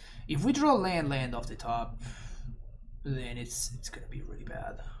 If we draw land off the top, then it's gonna be really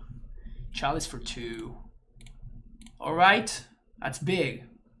bad. Chalice for 2. Alright, that's big.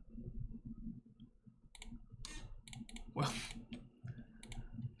 Well.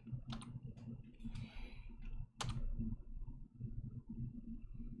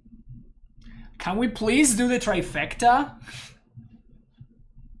 Can we please do the trifecta?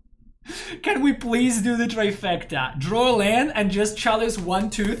 Can we please do the trifecta? Draw a land and just chalice 1,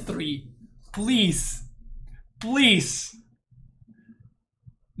 2, 3. Please. Please.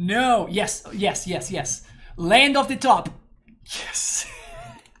 No. Yes. Yes. Yes. Yes. Land off the top. Yes.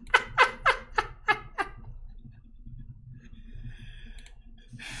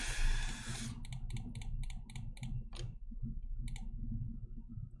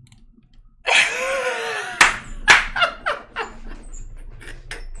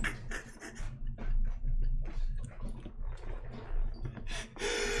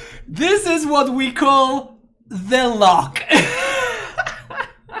 This is what we call the lock.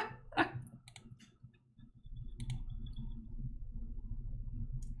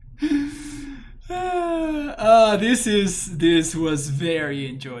 This was very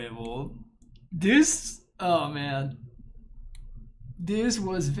enjoyable. Oh man. This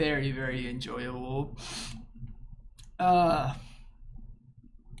was very, very enjoyable.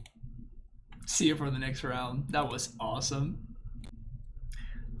 See you for the next round. That was awesome.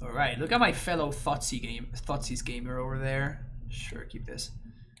 Alright, look at my fellow Thoughtseize gamer over there. Sure, keep this.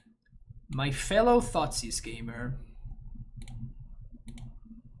 My fellow Thoughtseize gamer.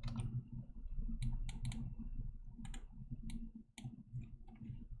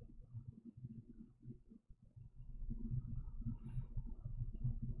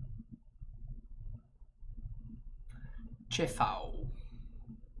 Chefao.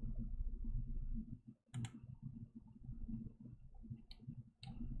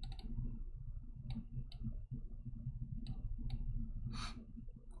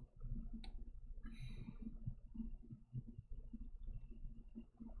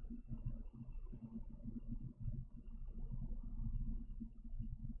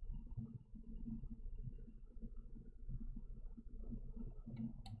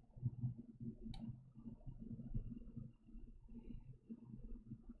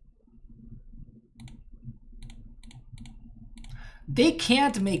 They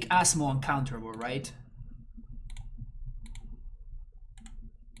can't make Asmo uncounterable, right?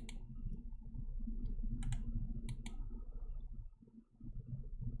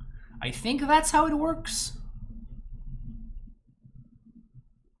 I think that's how it works.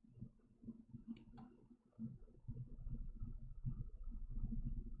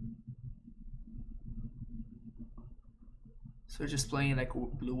 So just playing like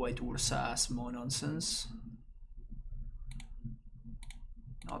blue-white Urza Asmo nonsense.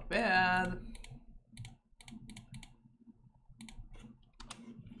 Not bad.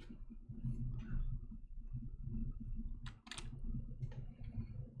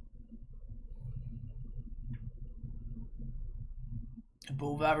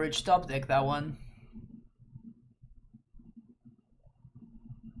 Above average top deck, that one.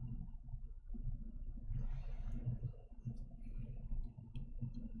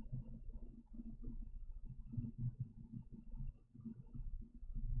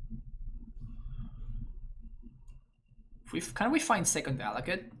 Can we find second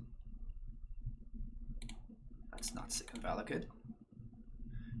Valakut? That's not second Valakut.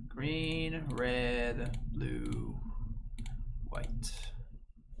 Green, red, blue, white.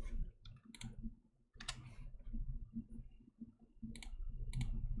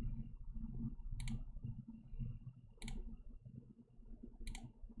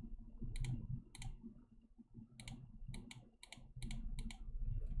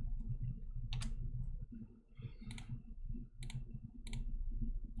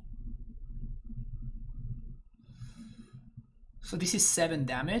 So this is 7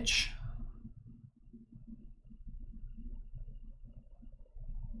 damage.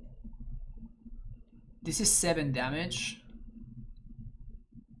 This is 7 damage.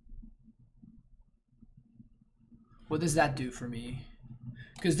 What does that do for me?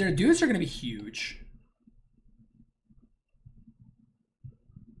 Because their dudes are going to be huge.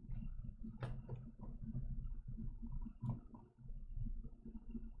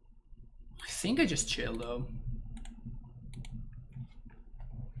 I think I just chill though.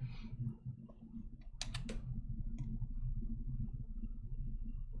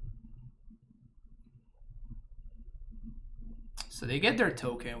 So they get their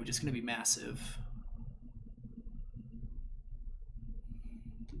token, which is going to be massive.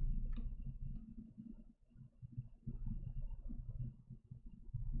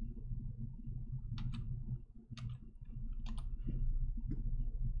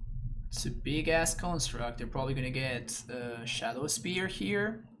 It's a big ass construct. They're probably going to get Shadow Spear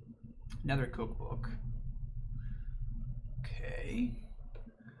here. Another cookbook. Okay.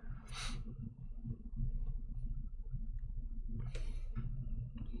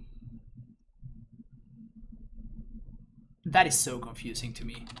 That is so confusing to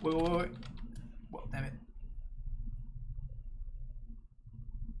me. Wait. Well, damn it.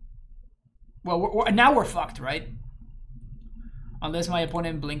 Well, now we're fucked, right? Unless my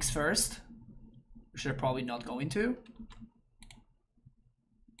opponent blinks first, which they're probably not going to.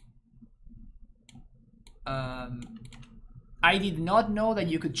 I did not know that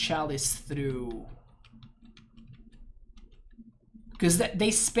you could chalice through. Because they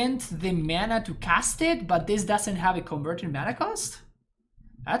spent the mana to cast it, but this doesn't have a converted mana cost?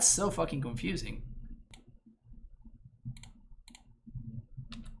 That's so fucking confusing.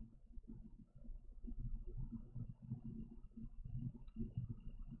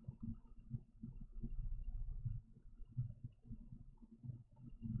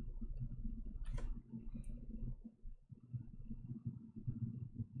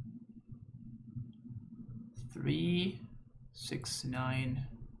 Three, 6, 9.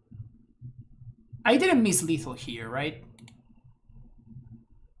 I didn't miss lethal here, right?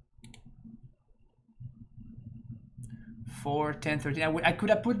 Four, 10, 13. I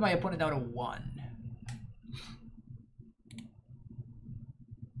could have put my opponent down to 1.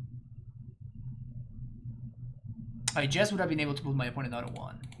 I just would have been able to put my opponent down to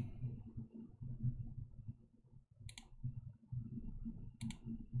 1.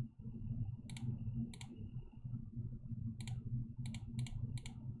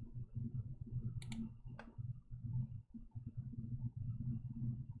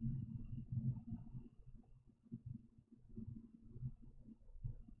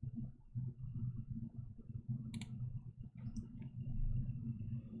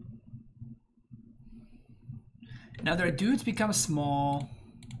 Now their dudes become small.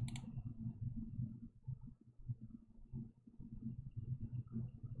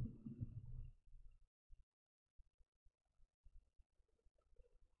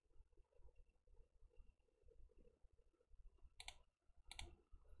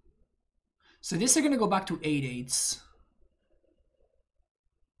 So this are gonna go back to 8/8s.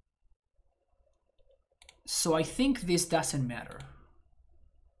 So I think this doesn't matter.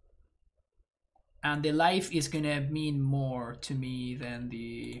 And the life is gonna mean more to me than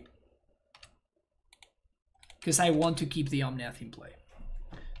the... Because I want to keep the Omnath in play.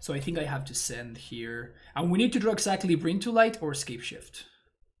 So I think I have to send here. And we need to draw exactly Bring to Light or Scapeshift.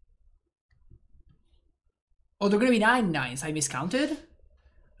 Oh, they're gonna be 9/9s. I miscounted?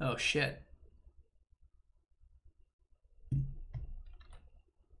 Oh shit.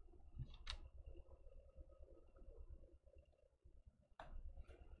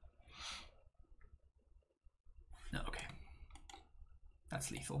 No, okay.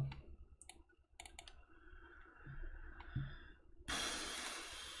 That's lethal.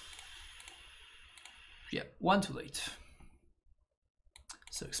 Yeah, 1 too late.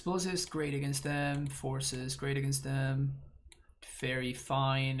 So explosives, great against them. Forces, great against them. Fairy,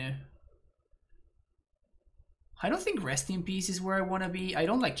 fine. I don't think Rest in Peace is where I want to be. I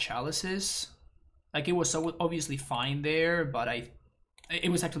don't like Chalices. Like, it was so obviously fine there, but it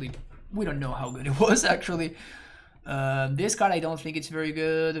was actually... We don't know how good it was, actually. This card, I don't think it's very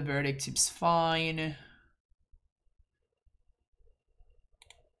good. The Verdict seems fine.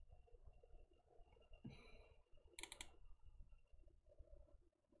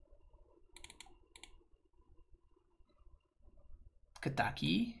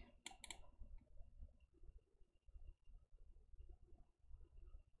 Kataki.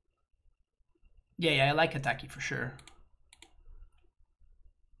 Yeah, I like Kataki for sure.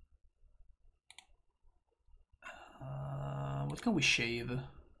 What What can we shave?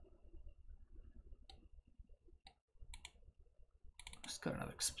 Let's got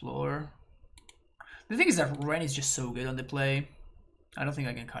another Explorer. The thing is that Ren is just so good on the play. I don't think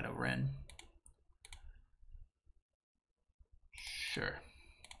I can cut out Ren. Sure.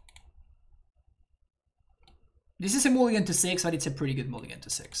 This is a mulligan to 6, but it's a pretty good mulligan to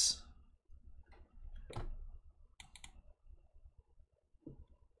 6.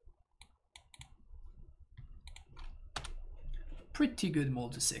 Pretty good mull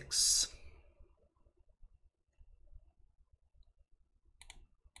to 6.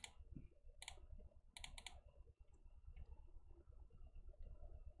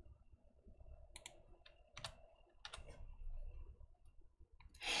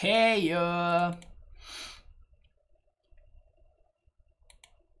 Hey,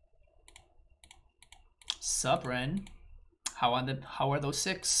 sup, Ren? How are those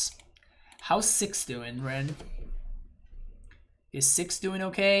 6? How's 6 doing, Ren? Is 6 doing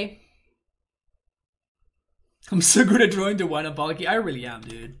okay? I'm so good at drawing the one of bulky. I really am,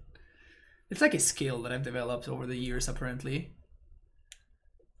 dude. It's like a skill that I've developed over the years, apparently.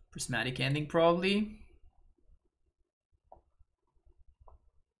 Prismatic ending, probably.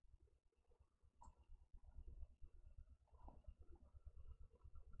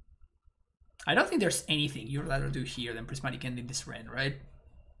 I don't think there's anything you'd rather do here than prismatic ending this Ren, right?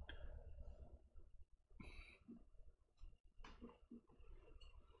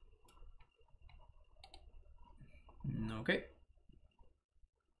 Okay.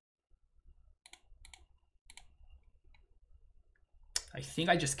 I think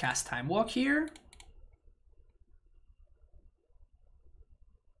I just cast Time Walk here.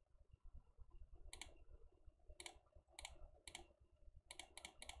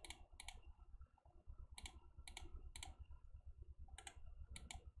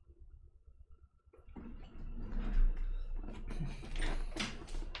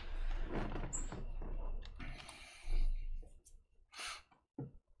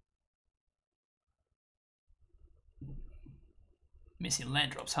 Missing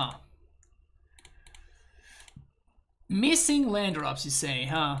land drops, huh? Missing land drops, you say,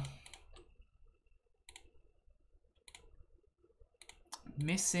 huh?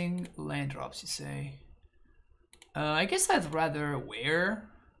 Missing land drops, you say. I guess I'd rather wear.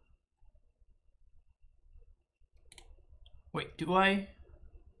 Wait, do I?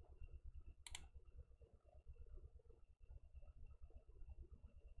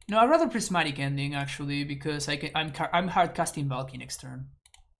 No, I'd rather prismatic ending actually because I'm hard casting bulky next turn.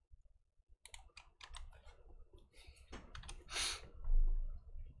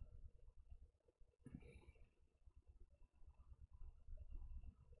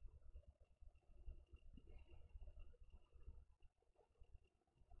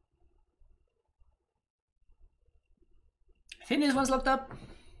 I think this one's locked up.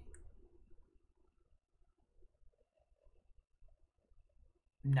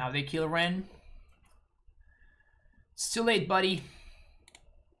 Now they kill Ren. It's too late, buddy.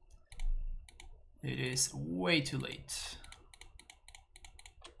 It is way too late.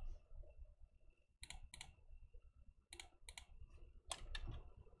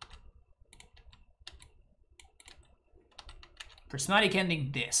 Prismatic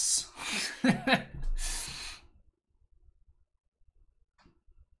ending this.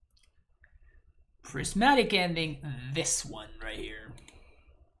 Prismatic ending this one right here.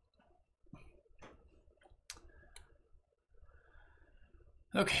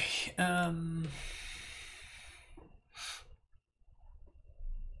 Okay, how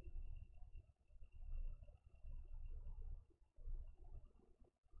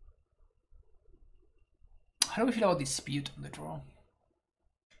do we feel about dispute on the draw?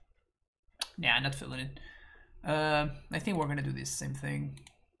 Yeah, not feeling it. I think we're gonna do this same thing.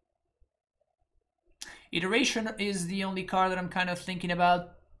 Iteration is the only card that I'm kind of thinking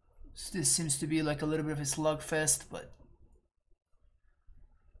about. This seems to be like a little bit of a slugfest, but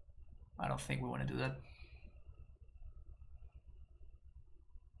I don't think we want to do that.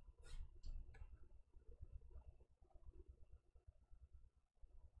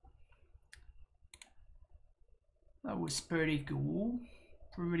 That was pretty cool.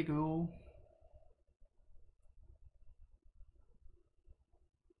 Pretty cool.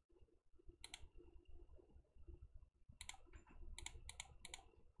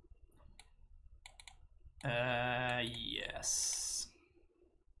 Yes.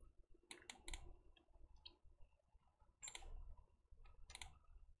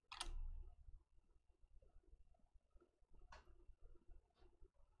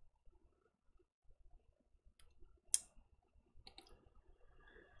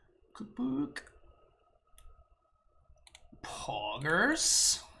 Cookbook.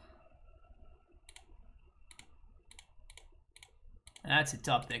 Loggers. That's a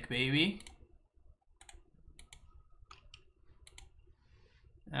top deck, baby.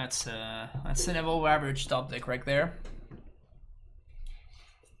 That's an above average top deck right there.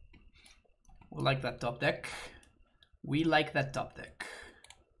 We like that top deck. We like that top deck.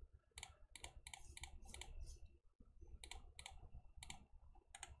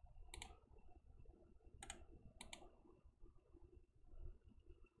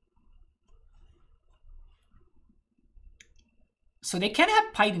 So they can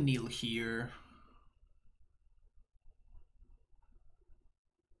have Pythonil here.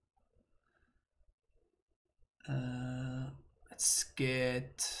 Let's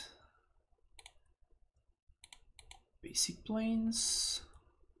get basic planes.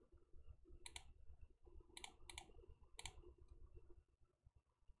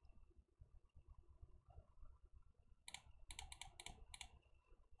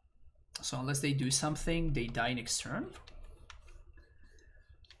 So unless they do something, they die next turn.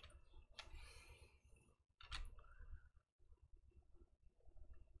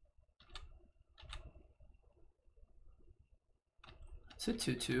 It's a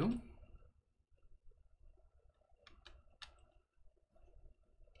 2/2.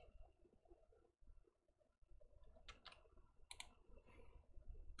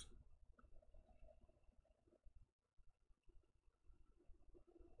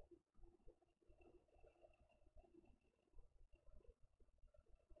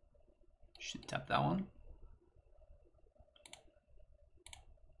 Should tap that one.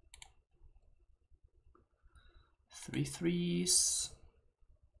 Three threes.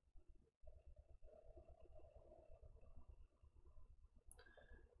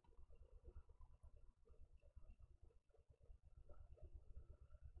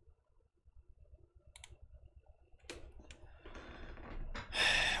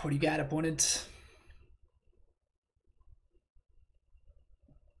 What do you got, opponent?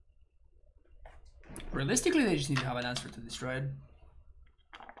 Realistically, they just need to have an answer to this, right?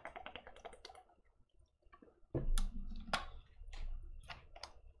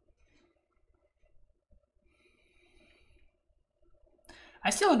 I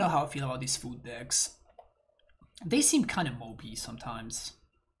still don't know how I feel about these food decks. They seem kind of mopey sometimes.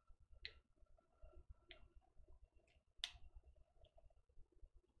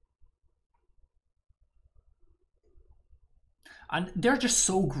 And they're just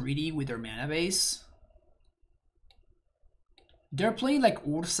so greedy with their mana base. They're playing like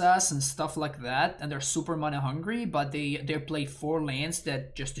Urzas and stuff like that, and they're super mana hungry, but they play 4 lands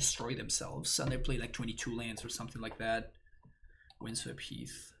that just destroy themselves, and they play like 22 lands or something like that. Windswept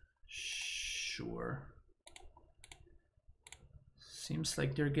Heath. Sure. Seems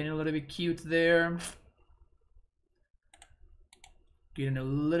like they're getting a little bit cute there. Getting a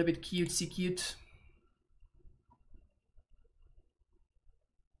little bit cutesy cute.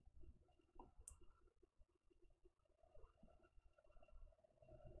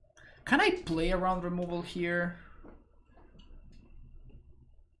 Can I play around removal here?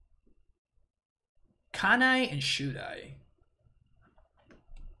 Can I and should I?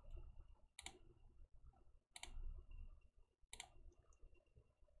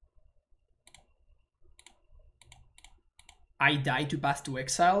 I die to Path to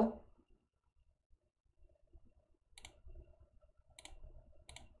Exile.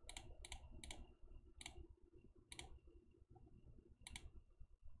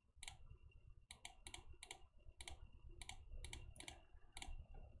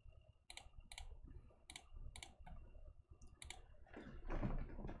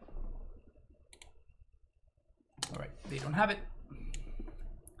 Alright, they don't have it.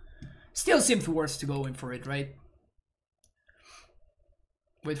 Still seems worse to go in for it, right?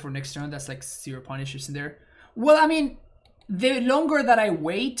 Wait for next turn, that's like 0 punishes in there. Well, I mean, the longer that I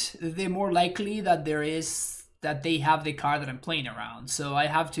wait, the more likely that they have the card that I'm playing around. So I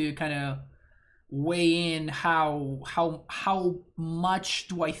have to kind of weigh in how much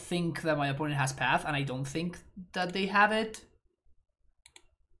do I think that my opponent has Path, and I don't think that they have it.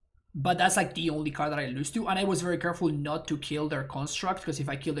 But that's like the only card that I lose to, and I was very careful not to kill their construct, because if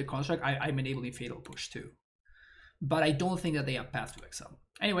I kill their construct, I'm enabling Fatal Push too. But I don't think that they have Path to Exile.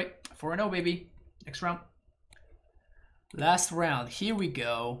 Anyway, 4-0, baby. Next round. Last round. Here we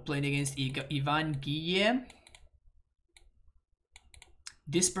go. Playing against Ivan Guille.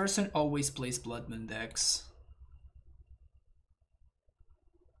 This person always plays Blood Moon decks.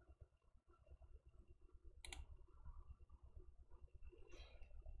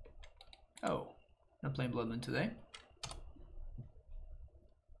 Oh, not playing Blood Moon today.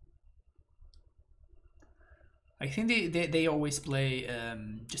 I think they always play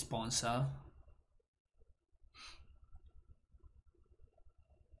just Bonsa.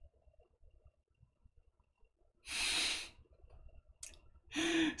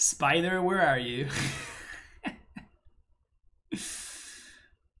 Spider, where are you?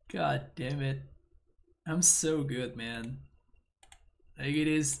 God damn it. I'm so good, man. Like it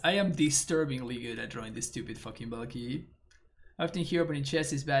is, I am disturbingly good at drawing this stupid fucking bulky. I often hear opening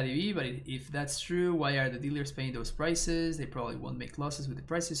chests is bad EV, but if that's true, why are the dealers paying those prices? They probably won't make losses with the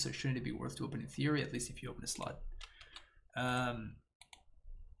prices, so shouldn't it be worth to open in theory, at least if you open a slot?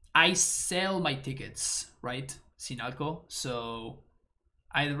 I sell my tickets, right? Sinalco, so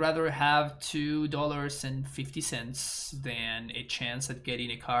I'd rather have $2.50 than a chance at getting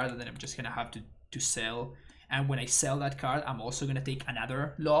a card that I'm just gonna have to sell. And when I sell that card, I'm also gonna take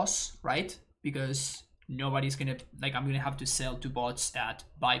another loss, right? Because nobody's gonna, like, I'm gonna have to sell to bots at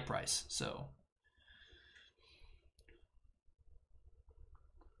buy price, so.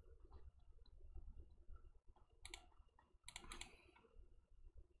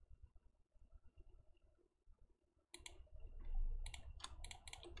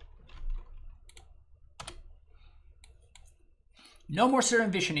 No more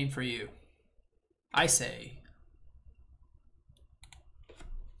certain visioning for you, I say.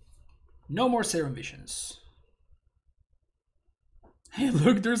 No more serum visions. Hey,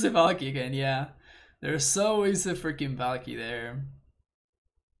 look, there's a Valky again, yeah. There's always a freaking Valky there.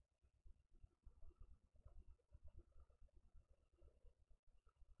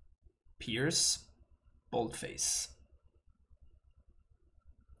 Pierce, Boldface.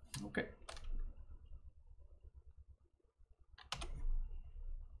 Okay.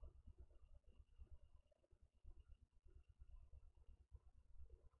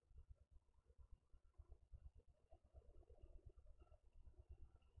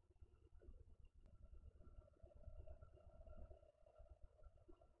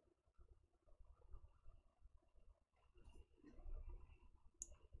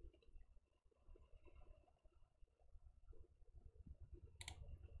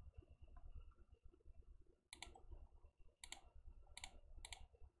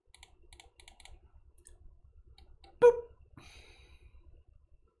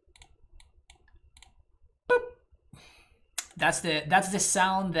 That's the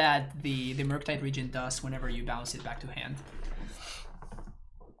sound that the Murktide Regent does whenever you bounce it back to hand.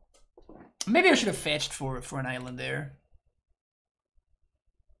 Maybe I should have fetched for an island there.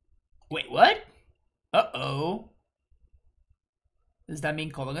 Wait, what? Uh-oh. Does that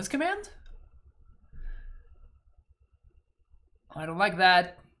mean Kolaghan's command? I don't like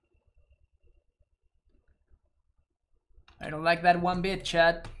that. I don't like that one bit,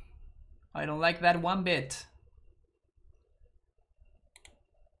 chat. I don't like that one bit.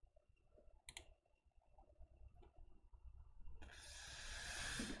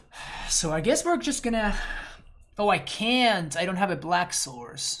 So I guess we're just gonna... Oh, I can't. I don't have a black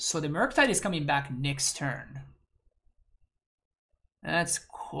source. So the Murktide is coming back next turn. That's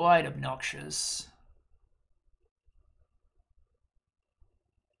quite obnoxious.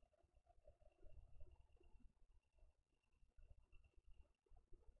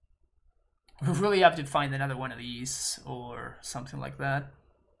 We really have to find another one of these or something like that.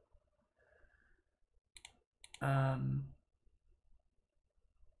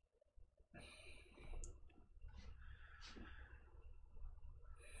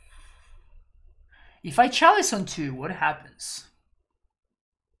 If I chalice on 2, what happens?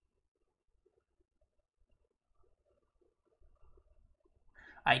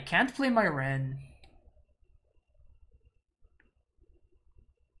 I can't play my Ren.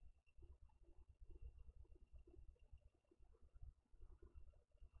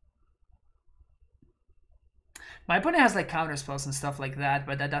 My opponent has like counter spells and stuff like that,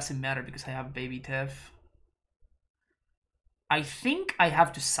 but that doesn't matter because I have Baby Tef. I think I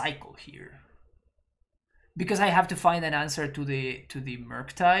have to cycle here. Because I have to find an answer to the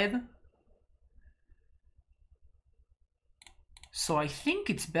Murktide. So I think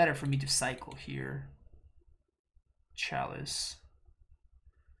it's better for me to cycle here. Chalice.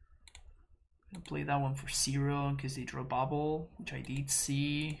 I'm gonna play that one for 0 in case they draw Bubble, which I did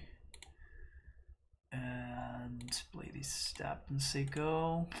see. And play this step and say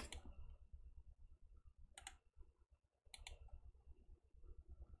go.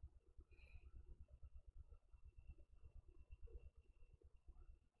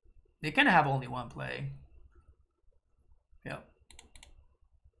 They kind of have only one play. Yep.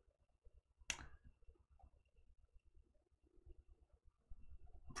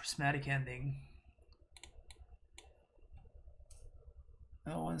 Prismatic ending.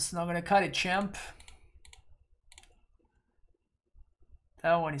 No one's not gonna cut it, champ.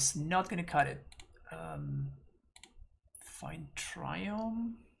 That one is not gonna cut it. Find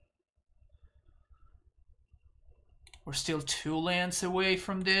Triumph. We're still 2 lands away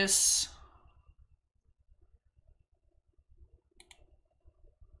from this.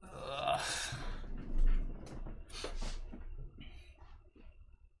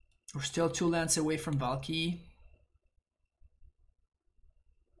 We're still 2 lands away from Valky.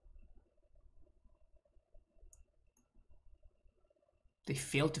 They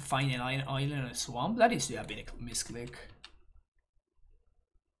failed to find an island and a swamp. That is to have been a misclick.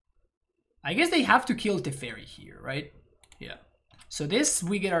 I guess they have to kill Teferi here, right? Yeah. So this,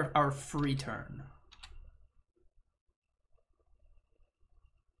 we get our free turn.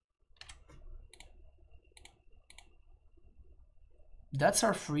 That's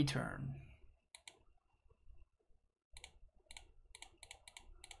our free turn.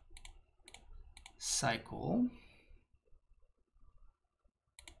 Cycle.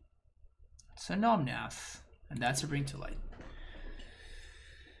 It's a Nomnath. And that's a Bring to Light.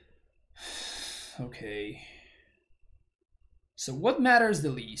 Okay. So what matters the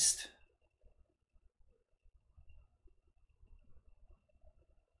least?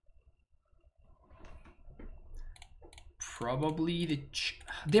 Probably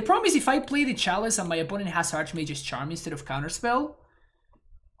the problem is if I play the Chalice and my opponent has Archmage's Charm instead of Counterspell,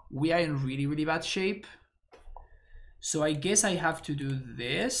 we are in really, really bad shape. So I guess I have to do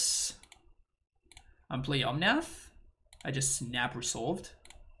this and play Omnath. I just snap Resolved.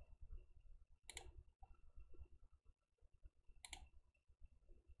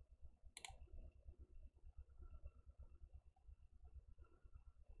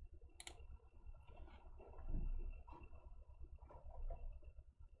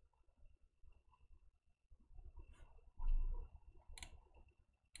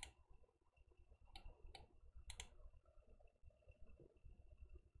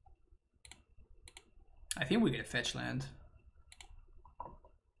 I think we get a fetch land.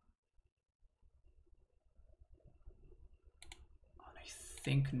 I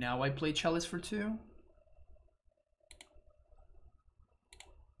think now I play Chalice for 2.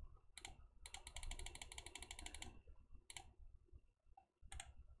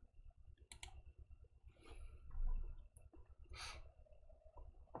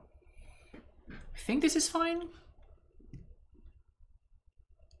 I think this is fine.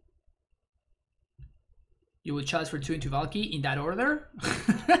 You will Chalice for 2 into Valky in that order?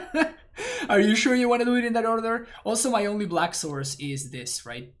 Are you sure you want to do it in that order? Also, my only black source is this,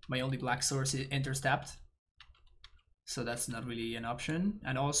 right? My only black source enters tapped. So that's not really an option.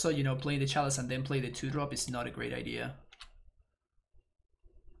 And also, you know, playing the Chalice and then play the 2-drop is not a great idea.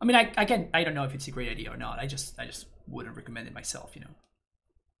 I mean, I don't know if it's a great idea or not. I just wouldn't recommend it myself, you know.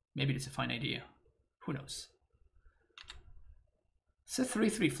 Maybe it's a fine idea. Who knows? It's a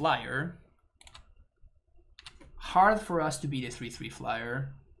 3/3 flyer. Hard for us to beat a 3/3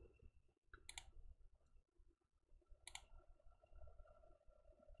 flyer.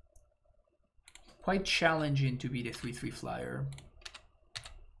 Quite challenging to beat a 3/3 flyer.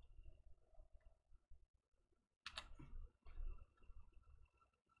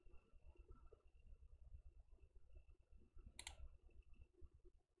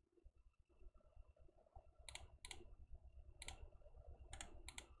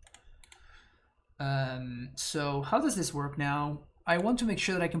 So how does this work now? I want to make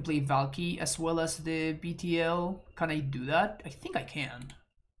sure that I can play Valky as well as the BTL. Can I do that? I think I can.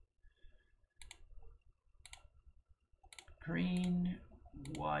 Green,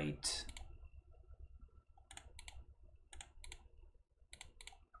 white,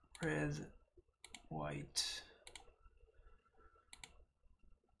 red, white.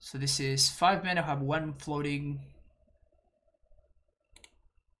 So this is 5 mana, I have 1 floating.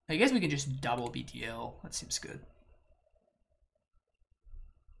 I guess we can just double BTL. That seems good.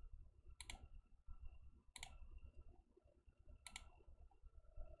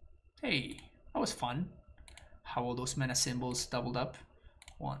 Hey, that was fun. How all those mana symbols doubled up.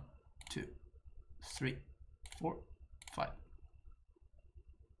 1, 2, 3, 4, 5.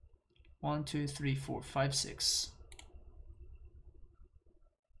 1, 2, 3, 4, 5, 6.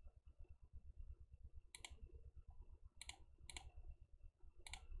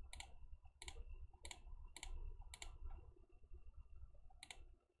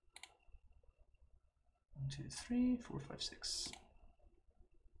 Two, 3, 4, 5, 6.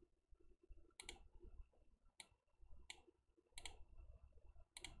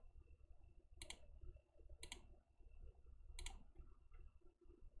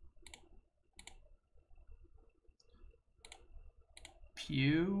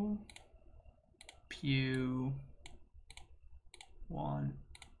 Pew, pew, 1,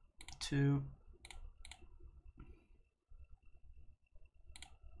 2.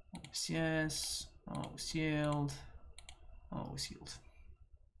 Yes. Oh, sealed. Oh, sealed.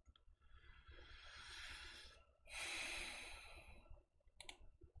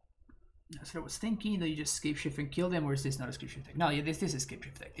 That's what I was thinking. That you just escape shift and kill them, or is this not a escape shift deck? No, yeah, this is escape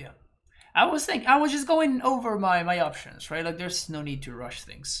shift deck. Yeah. I was just going over my options, right? Like, there's no need to rush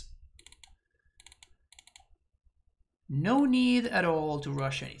things. No need at all to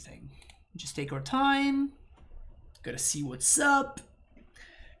rush anything. Just take our time. Gotta see what's up.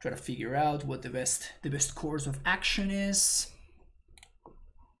 Try to figure out what the best course of action is.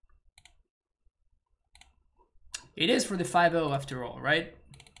 It is for the 5-0 after all, right?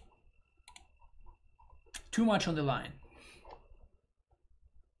 Too much on the line.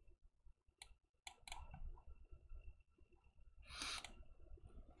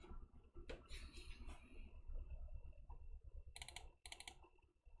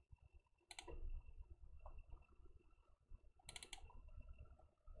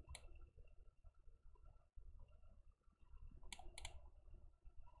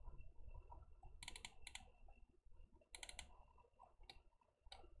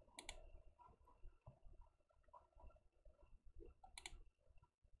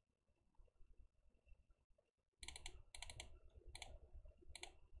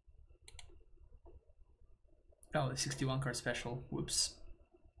 Oh, the 61 card special. Whoops.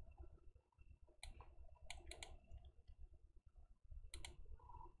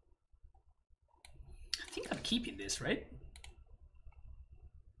 I think I'm keeping this, right?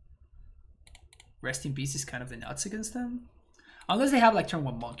 Rest in Peace is kind of the nuts against them. Unless they have like turn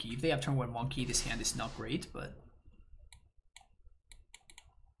 1 monkey. If they have turn 1 monkey, this hand is not great, but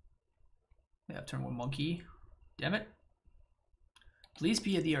they have turn 1 monkey. Damn it. Please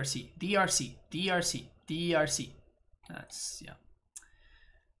be a DRC. DRC. DRC. DRC. That's, yeah.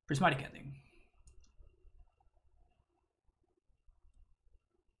 Prismatic ending.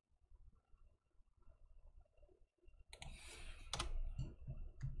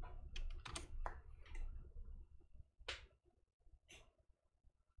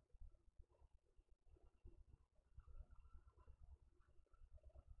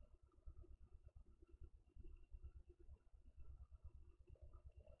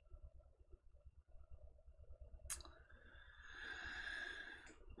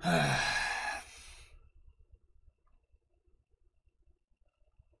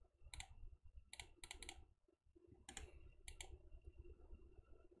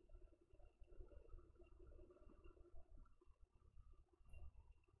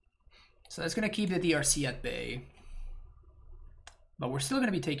 So that's going to keep the DRC at bay. But we're still going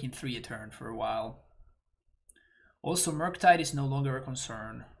to be taking 3 a turn for a while. Also, Murktide is no longer a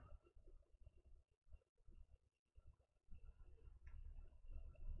concern.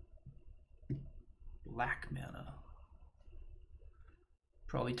 Black mana.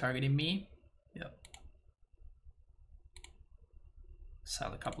 Probably targeting me. Yep.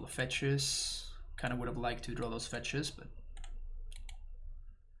 Sell a couple of fetches. Kind of would have liked to draw those fetches, but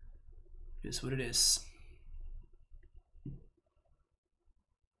it is what it is.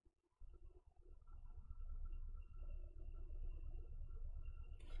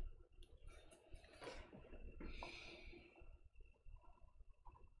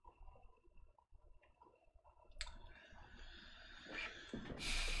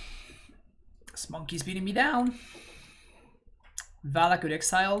 This monkey's beating me down. Valak got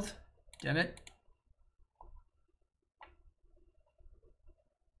exiled. Damn it.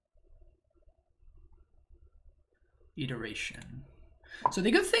 Iteration. So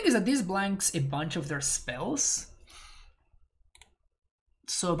the good thing is that this blanks a bunch of their spells.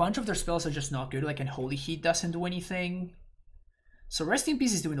 So a bunch of their spells are just not good. Like, and Holy Heat doesn't do anything. So Rest in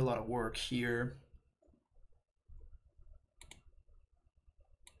Peace is doing a lot of work here.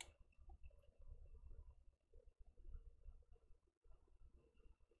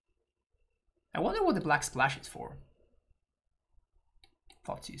 I wonder what the black splash is for.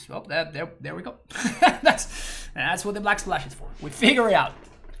 Thoughtseize. Well, there we go. that's what the black splash is for. We figure it out.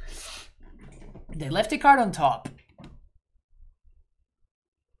 They left a card on top.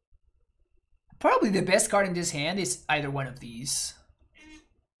 Probably the best card in this hand is either one of these.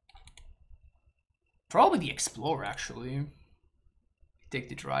 Probably the Explorer, actually. Take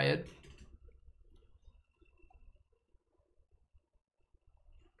the Dryad.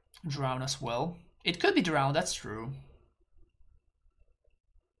 Drown as well. It could be Drown, that's true.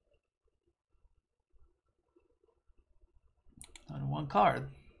 On 1 card.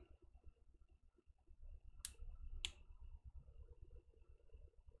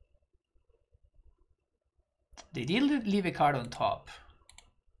 They did leave a card on top.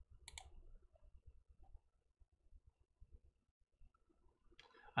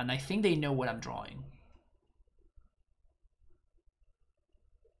 And I think they know what I'm drawing.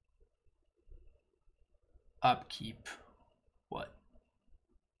 Upkeep. What?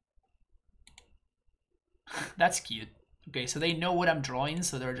 That's cute. Okay, so they know what I'm drawing,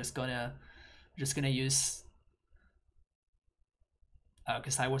 so they're just gonna use.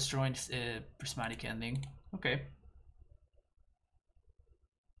 Because I was drawing prismatic ending. Okay.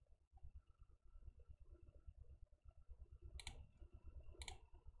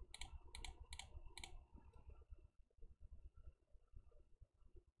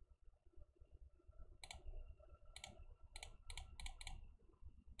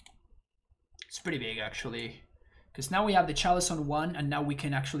 It's pretty big actually, because now we have the chalice on 1, and now we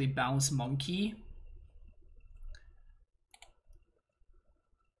can actually bounce monkey.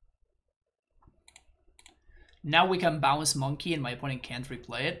 Now we can bounce monkey and my opponent can't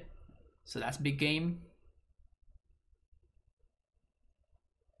replay it. So that's big game.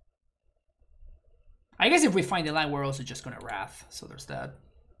 I guess if we find the line, we're also just gonna Wrath. So there's that.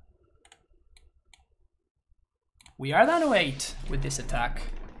 We are down to 8 with this attack.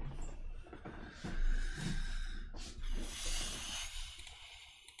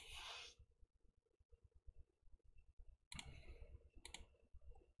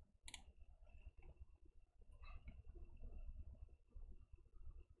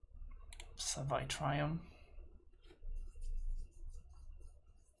 Savai Triumph.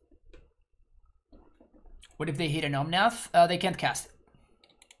 What if they hit an Omnath? They can't cast it.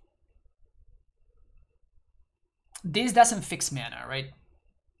 This doesn't fix mana, right?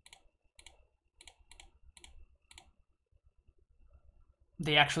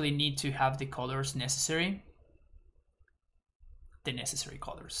 They actually need to have the colors necessary. The necessary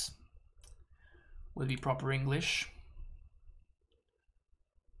colors will be proper English.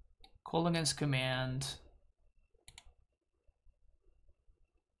 Call against command.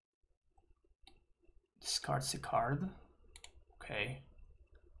 Discards a card. Okay.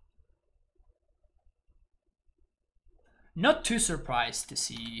 Not too surprised to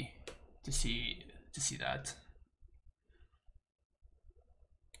see that.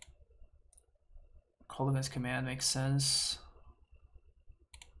 Call against command makes sense.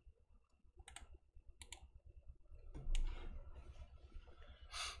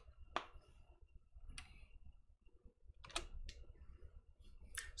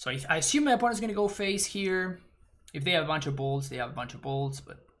 So I assume my opponent's gonna go face here. If they have a bunch of bolts, they have a bunch of bolts,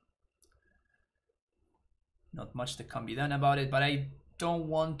 but not much that can be done about it. But I don't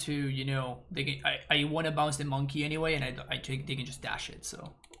want to, you know, I want to bounce the monkey anyway, and I think they can just dash it.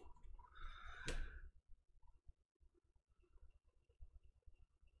 So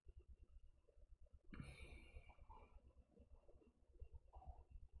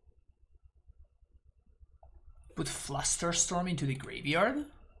put Flusterstorm into the graveyard.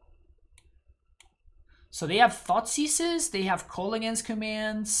 So they have Thoughtseizes, they have Call Against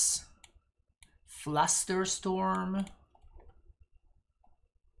Commands, Flusterstorm.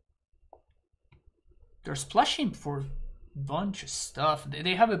 They're splashing for a bunch of stuff.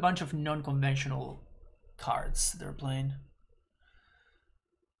 They have a bunch of non-conventional cards they're playing.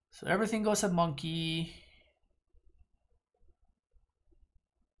 So everything goes at monkey.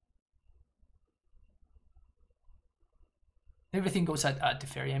 Everything goes at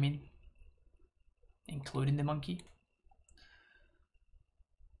Teferi, I mean. Including the monkey.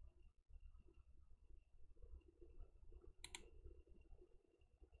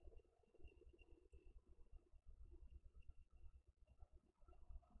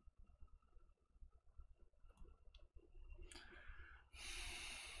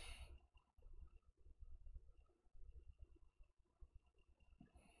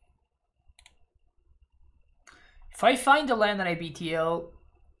 If I find the land that I BTL,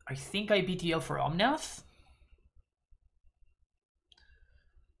 I think I BTL for Omnath.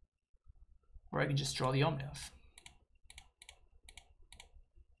 Or I can just draw the Omnath.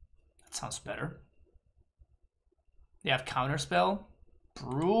 That sounds better. They have Counterspell.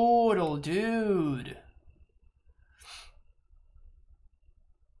 Brutal, dude.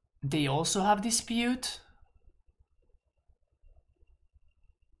 They also have Dispute.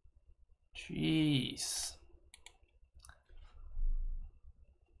 Jeez.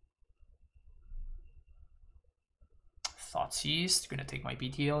 Thoughtseize, they're gonna take my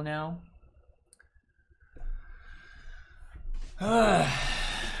BTL now. We're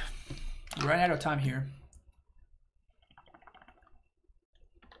running out of time here.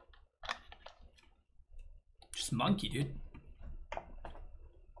 Just monkey, dude.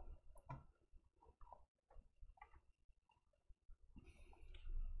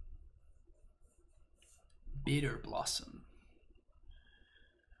 Blossom.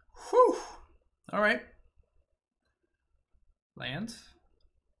 Whew. All right. Land.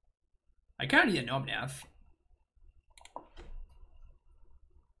 I kind of need an Omnath.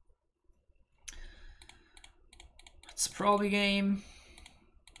 It's probably game.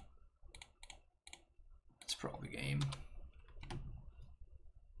 It's probably game.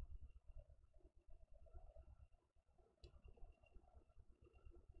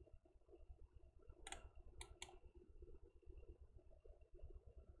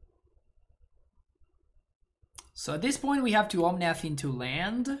 So at this point we have to Omnath into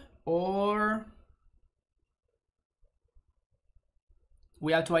land, or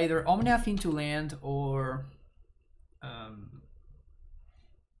we have to either Omnath into land or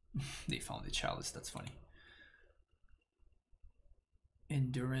they found the chalice, that's funny.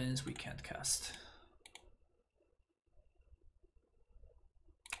 Endurance we can't cast.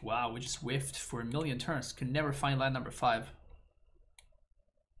 Wow, we just whiffed for a million turns. Can never find land number 5.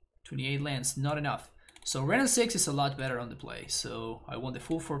 28 lands, not enough. So Ren 6 is a lot better on the play, so I want the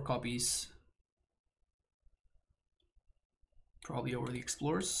full 4 copies. Probably over the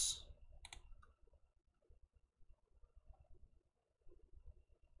Explorers.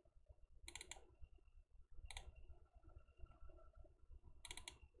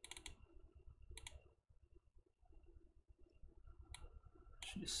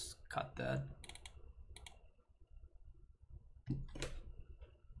 Should just cut that.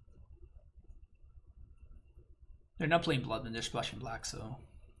 They're not playing blood and they're splashing black, so.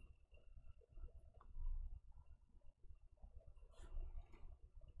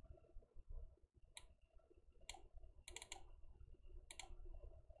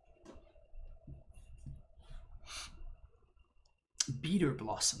 Beater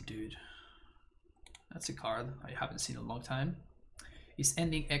Blossom, dude. That's a card I haven't seen in a long time. Is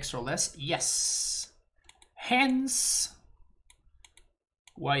ending X or less? Yes. Hence,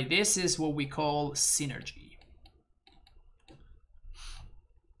 why this is what we call synergy.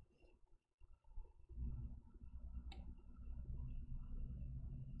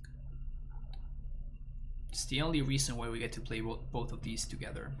 It's the only reason why we get to play both of these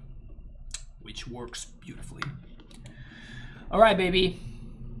together, which works beautifully. All right, baby.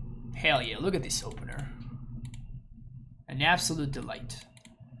 Hell yeah, look at this opener. An absolute delight.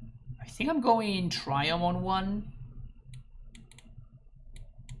 I think I'm going Triumph on one.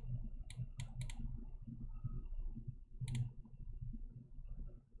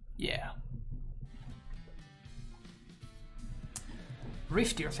 Yeah.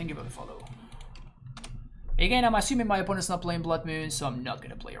 Riftier, thank you for the follow. Again, I'm assuming my opponent's not playing Blood Moon, so I'm not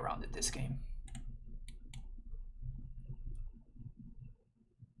gonna play around it this game.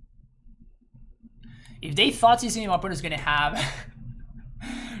 If they thought this game my opponent's gonna have,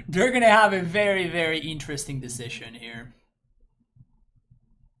 they're gonna have a very, very interesting decision here.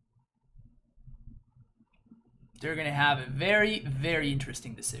 They're gonna have a very, very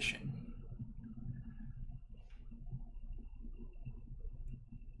interesting decision.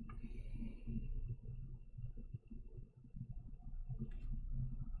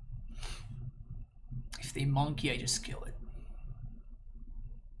 If they monkey, I just kill it.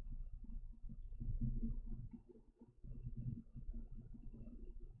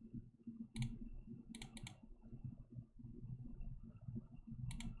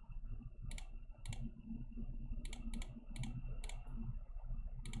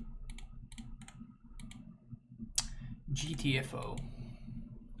 GTFO.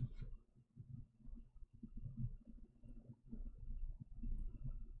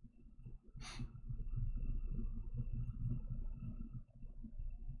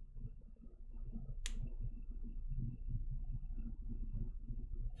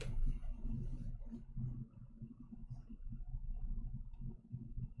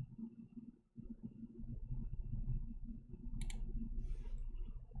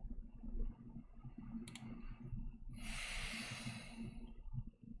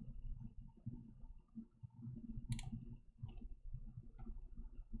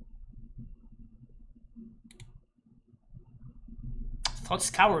 Thought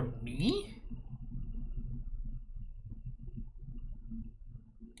Scour me?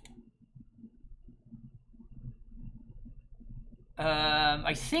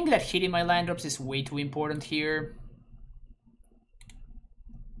 I think that hitting my land drops is way too important here.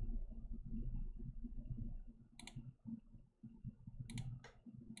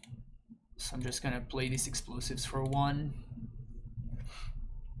 So I'm just gonna play these explosives for one.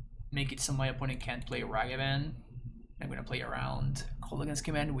 Make it so my opponent can't play Ragavan. I'm gonna play around Call Against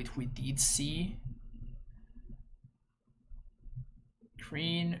Command, which we did see.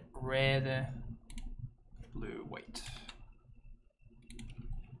 Green, red, blue, white.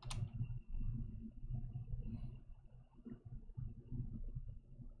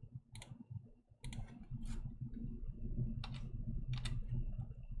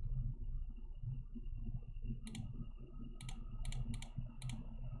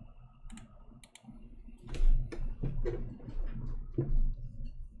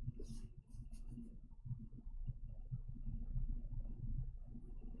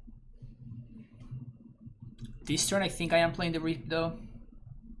 This turn, I think I am playing the Reap though.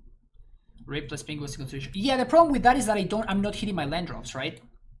 Reap plus pink was concentration. Yeah, the problem with that is that I'm not hitting my land drops, right?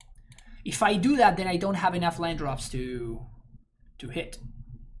 If I do that, then I don't have enough land drops to hit.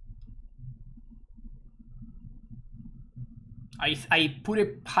 I put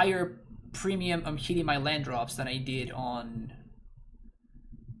a higher premium on hitting my land drops than I did on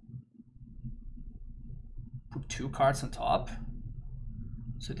put 2 cards on top.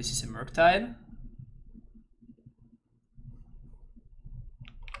 So this is a Murktide.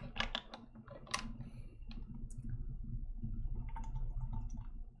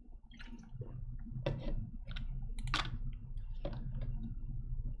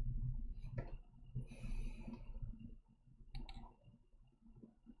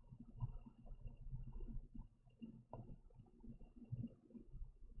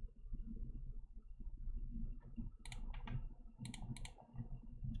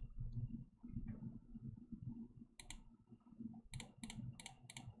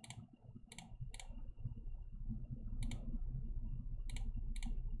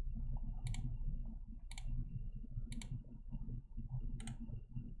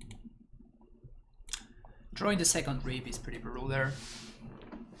 Drawing the second Reap is pretty brutal there.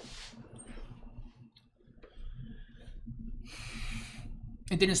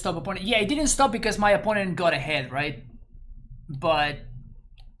 It didn't stop opponent. Yeah, it didn't stop because my opponent got ahead, right? But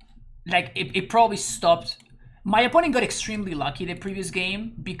like it probably stopped. My opponent got extremely lucky the previous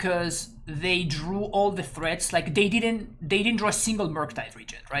game because they drew all the threats. Like they didn't draw a single Murktide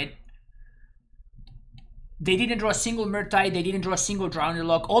Regent, right? They didn't draw a single Murktide. They didn't draw a single Drowning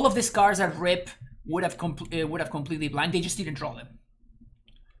Lock. All of these cards that Rip would have completely blind. They just didn't draw them.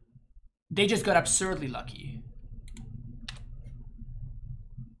 They just got absurdly lucky.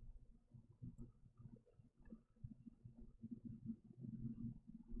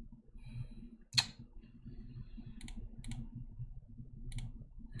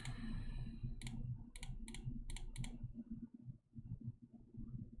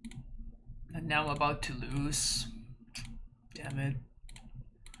 And now I'm about to lose. Damn it.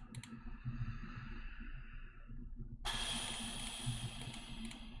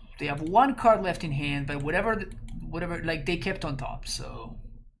 They have 1 card left in hand, but whatever, like they kept on top. So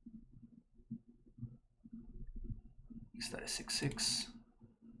is that a 6/6?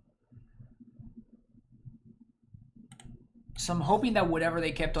 So I'm hoping that whatever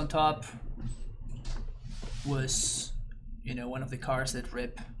they kept on top was, you know, one of the cards that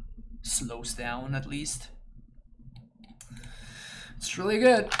Rip slows down at least. It's really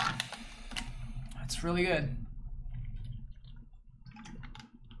good. It's really good.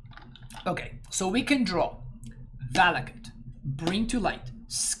 Okay, so we can draw Valakut, Bring to Light,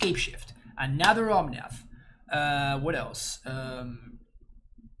 Scapeshift, another Omnath. What else?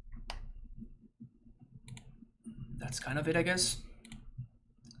 That's kind of it, I guess.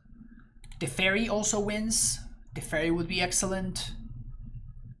 The Fairy also wins. The Fairy would be excellent.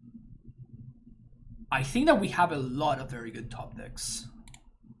 I think that we have a lot of very good top decks.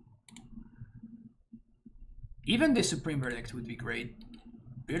 Even the Supreme Verdict would be great.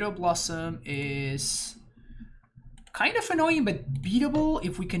 Bearded Blossom is kind of annoying, but beatable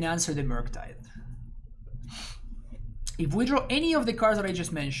if we can answer the Murktide. If we draw any of the cards that I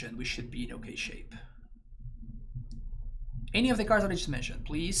just mentioned, we should be in okay shape. Any of the cards that I just mentioned,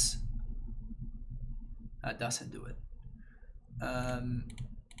 please. That doesn't do it.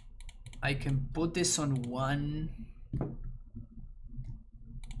 I can put this on 1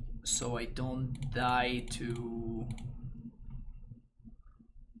 so I don't die to...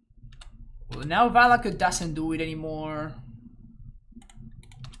 Well, now Valakut doesn't do it anymore.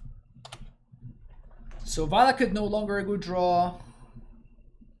 So Valakut no longer a good draw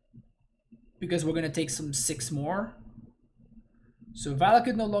because we're gonna take some 6 more. So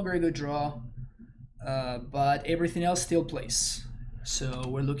Valakut no longer a good draw, but everything else still plays. So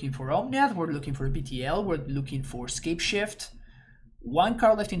we're looking for Omnath, we're looking for BTL, we're looking for Scapeshift. 1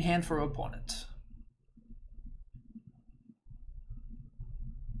 card left in hand for our opponent.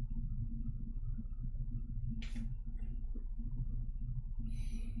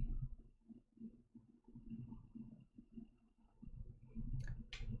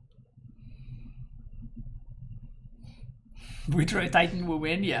 We draw a Titan, we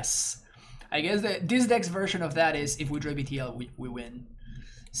win, yes. I guess this deck's version of that is if we draw BTL, we win.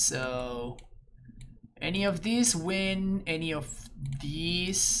 So any of these win, any of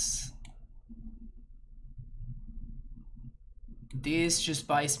these. This just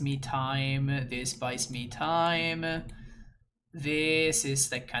buys me time, this buys me time. This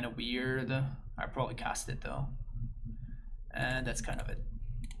is like kind of weird. I probably cast it though. And that's kind of it.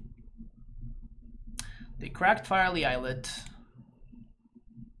 They cracked Firely Islet.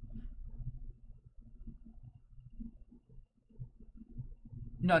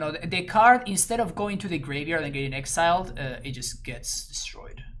 No, the card, instead of going to the graveyard and getting exiled, it just gets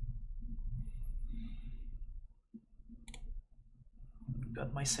destroyed.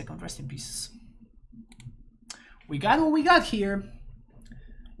 Got my second rest in peace. We got what we got here.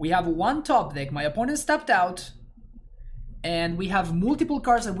 We have one top deck, my opponent stepped out, and we have multiple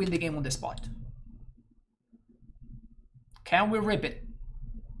cards that win the game on the spot. Can we rip it?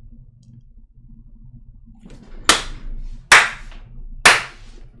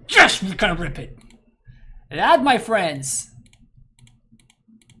 Yes, we can rip it. That, my friends,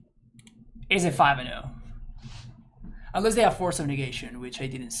 is a 5-0. Unless they have Force of Negation, which I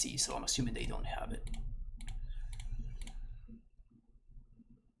didn't see, so I'm assuming they don't have it.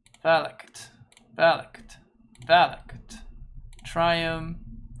 Valakut, Valakut, Valakut. Triumph,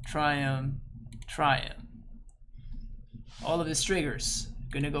 Triumph, Triumph. All of these triggers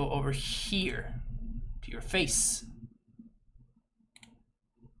gonna go over here to your face.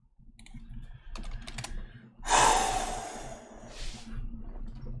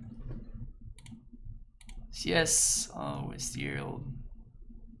 Yes, oh, it's the old.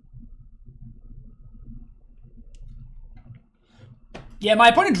 Yeah, my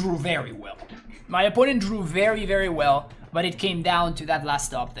opponent drew very well. My opponent drew very, very well, but it came down to that last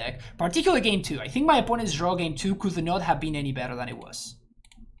top deck. Particularly game 2. I think my opponent's draw game 2 could not have been any better than it was.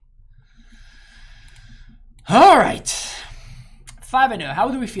 Alright. 5-0. How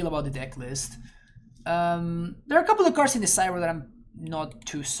do we feel about the deck list? There are a couple of cards in the cyber that I'm not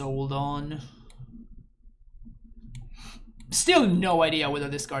too sold on. Still no idea whether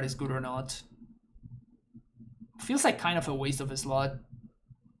this card is good or not. Feels like kind of a waste of a slot.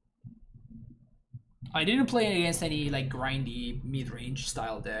 I didn't play against any like grindy mid-range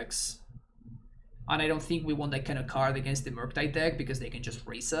style decks. And I don't think we want that kind of card against the Murktide deck because they can just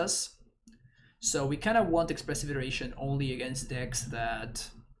race us. So we kind of want Expressive Iteration only against decks that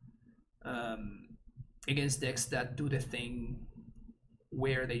do the thing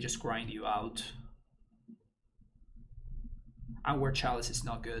where they just grind you out. And where Chalice is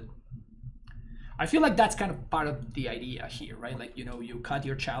not good. I feel like that's kind of part of the idea here, right? Like, you know, you cut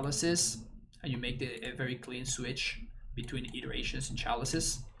your Chalices and you make a very clean switch between iterations and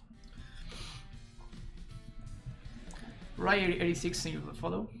Chalices. Right, 86, and you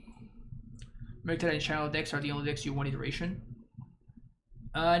follow. Murktide and Channel decks are the only decks you want iteration.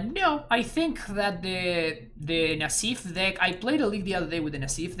 No, I think that the Nassif deck, I played a league the other day with the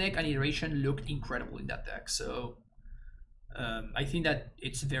Nassif deck and iteration looked incredible in that deck, so I think that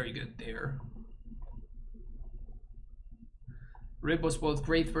it's very good there. Rip was both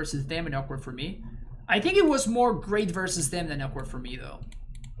great versus them and awkward for me. I think it was more great versus them than awkward for me though.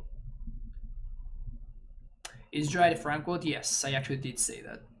 Is Dry the Frank quote? Yes, I actually did say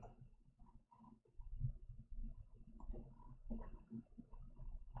that.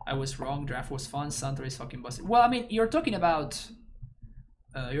 I was wrong, draft was fun, Santor is fucking busted. Well, I mean, you're talking about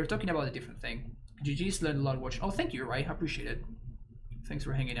a different thing. GG's learned a lot watching. Oh, thank you, Rai. I appreciate it. Thanks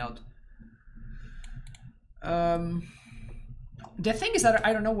for hanging out. The thing is that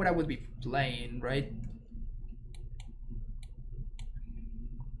I don't know what I would be playing, right?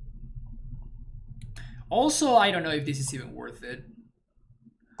 Also, I don't know if this is even worth it.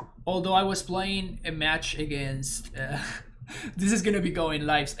 Although I was playing a match against... this is gonna be going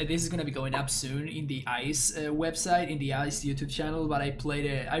live. This is gonna be going up soon in the Ice website, in the Ice YouTube channel. But I played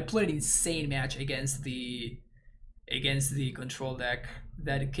an insane match against the control deck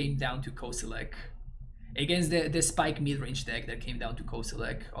that came down to Kozilek, against the Spike midrange deck that came down to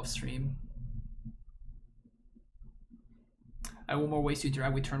Kozilek off stream. I want more ways to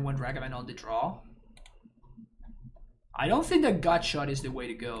drag with turn 1 Dragavan on the draw. I don't think that gut shot is the way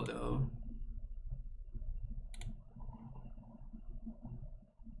to go though.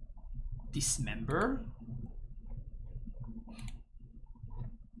 Dismember?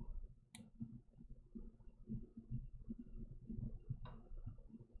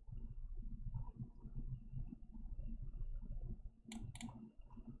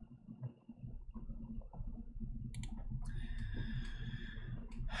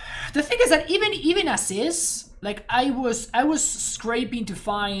 The thing is that even as is, like I was scraping to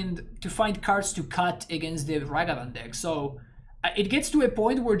find cards to cut against the Ragavan deck. So it gets to a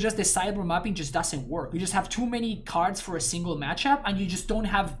point where just the sideboard mapping just doesn't work. You just have too many cards for a single matchup, and you just don't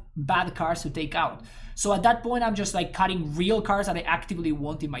have bad cards to take out. So at that point, I'm just like cutting real cards that I actively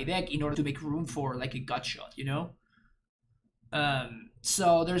want in my deck in order to make room for like a gut shot, you know?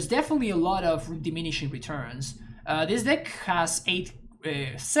 So there's definitely a lot of diminishing returns. This deck has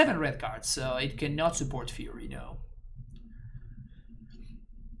 7 red cards, so it cannot support Fury, no.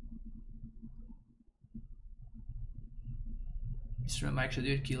 This room actually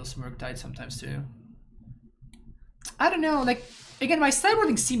did kill Murktide sometimes too. I don't know, like, again, my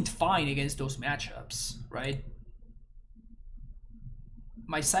sideboarding seemed fine against those matchups, right?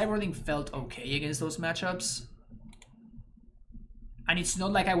 My sideboarding felt okay against those matchups. And it's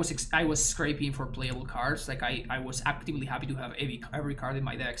not like I was scraping for playable cards. Like I was actively happy to have every card in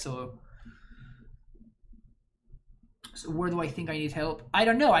my deck. So where do I think I need help? I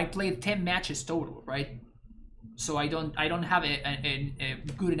don't know. I played 10 matches total, right? So I don't have a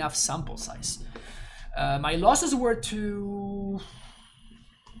good enough sample size. My losses were to...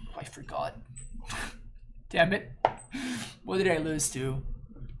 I forgot. Damn it. What did I lose to?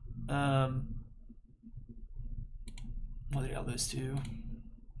 What did I lose to?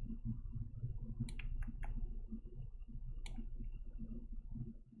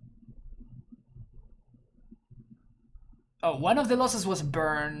 Oh, one of the losses was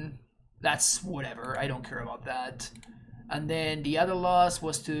Burn. That's whatever. I don't care about that. And then the other loss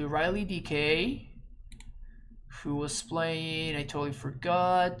was to Riley DK, who was playing... I totally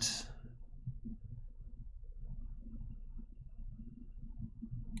forgot.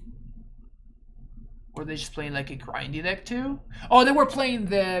 Were they just playing like a grindy deck too? Oh, they were playing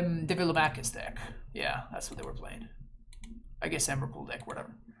the Villumakis deck. Yeah, that's what they were playing. I guess Emrakul deck,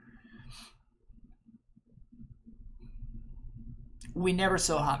 whatever. We never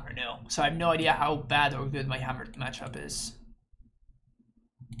saw Hammer, no. So I have no idea how bad or good my Hammer matchup is.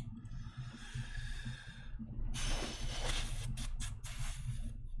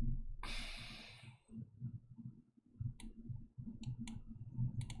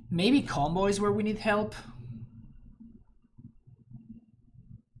 Maybe combo is where we need help.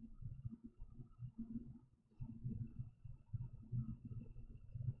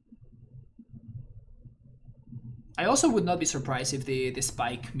 I also would not be surprised if the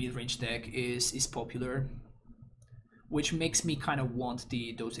Spike mid-range deck is popular, which makes me kind of want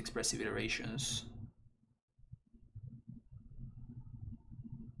those expressive iterations.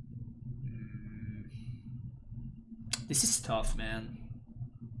 This is tough, man.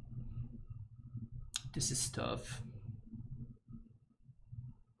 This is tough.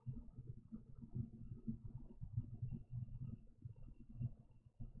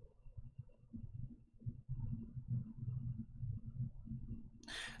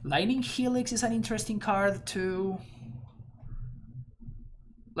 Lightning Helix is an interesting card too.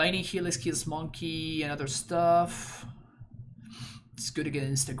 Lightning Helix kills Monkey and other stuff. It's good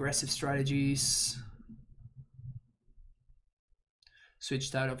against aggressive strategies.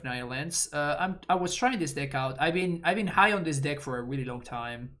 Switched out of Nile Lens. I was trying this deck out. I've been high on this deck for a really long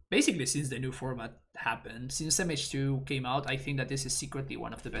time. Basically since the new format happened. Since MH2 came out, I think that this is secretly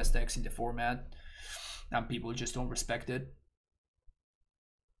one of the best decks in the format. And people just don't respect it.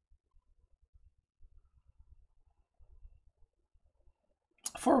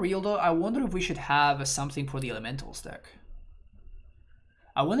 For real though, I wonder if we should have something for the Elementals deck.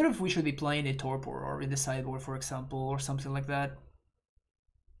 I wonder if we should be playing a Torpor or in the sideboard, for example, or something like that.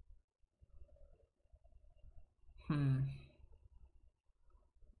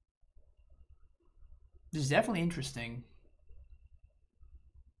 This is definitely interesting.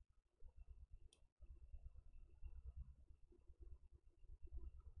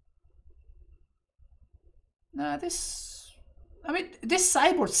 Nah, I mean, this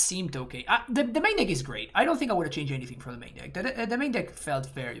sideboard seemed okay. The main deck is great. I don't think I would have changed anything for the main deck. The main deck felt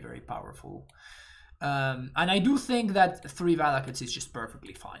very, very powerful. And I do think that 3 Valakuts is just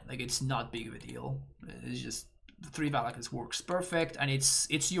perfectly fine. Like, it's not big of a deal. It's just 3 Valakuts works perfect, and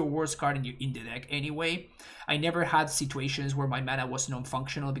it's your worst card in the deck anyway. I never had situations where my mana was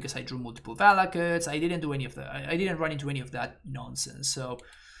non-functional because I drew multiple Valakuts. I didn't do any of that. I didn't run into any of that nonsense. So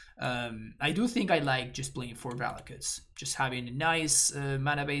I do think I like just playing 4 Valakuts. Just having a nice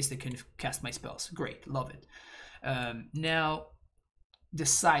mana base that can cast my spells. Great, love it. Now, the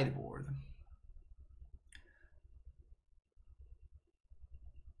sideboard.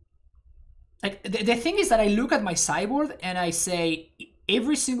 Like, the thing is that I look at my sideboard and I say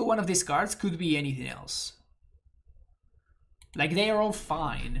every single one of these cards could be anything else. Like, they are all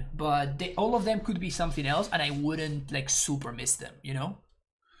fine, but all of them could be something else, and I wouldn't, like, super miss them, you know?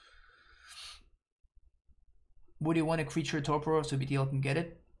 Would you want a creature torpor so BTL can get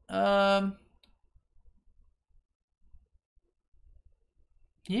it?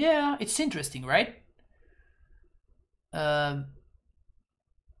 Yeah, it's interesting, right? The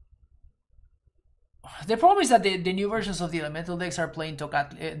problem is that the new versions of the elemental decks are playing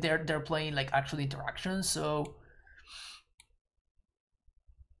Tokat. They're playing like actual interactions, so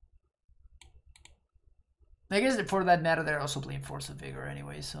I guess for that matter they're also playing Force of Vigor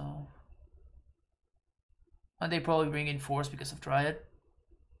anyway. So, and they probably bring in Force because of Dryad.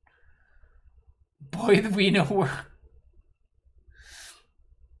 Boy, we know we're.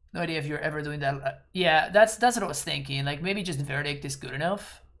 No idea if you're ever doing that. Yeah, that's what I was thinking. Like, maybe just Verdict is good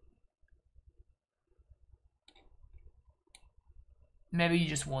enough. Maybe you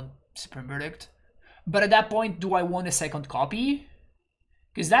just want Supreme Verdict. But at that point, do I want a second copy?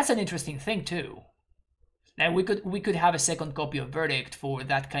 Because that's an interesting thing too. Like, we could have a second copy of Verdict for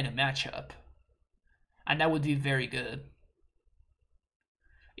that kind of matchup. And that would be very good.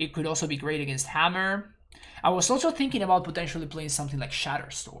 It could also be great against Hammer. I was also thinking about potentially playing something like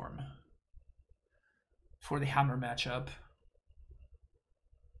Shatterstorm for the Hammer matchup.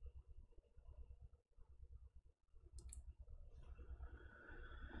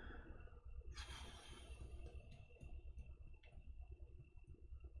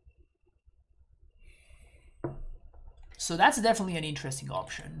 So that's definitely an interesting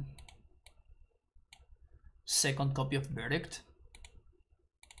option. Second copy of Verdict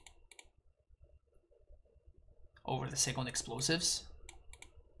over the second explosives.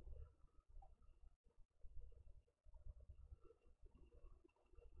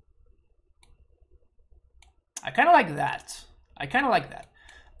 I kind of like that.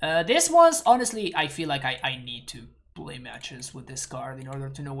 This one's, honestly, I feel like I need to play matches with this card in order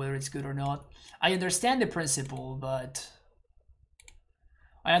to know whether it's good or not. I understand the principle, but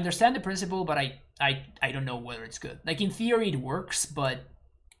I don't know whether it's good. Like, in theory it works, but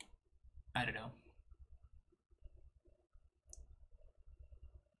I don't know.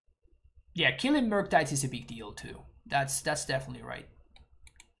 Yeah, killing Murktides is a big deal too. That's definitely right.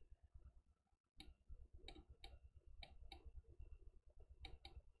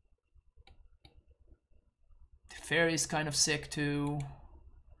 The Fairy's kind of sick too.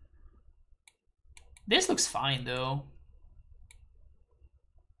 This looks fine though.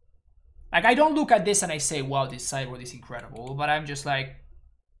 Like, I don't look at this and I say, wow, this sideboard is incredible, but I'm just like,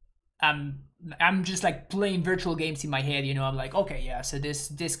 I'm just like playing virtual games in my head, you know. I'm like, okay, yeah, so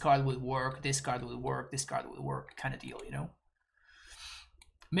this card would work, this card would work, this card would work, kind of deal, you know.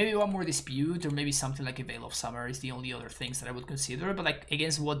 Maybe one more Dispute, or maybe something like a Veil of Summer is the only other things that I would consider, but like,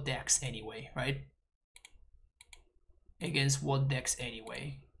 against what decks anyway, right? Against what decks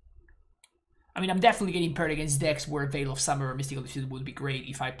anyway? I mean, I'm definitely getting paired against decks where Veil of Summer or Mystical Dispute would be great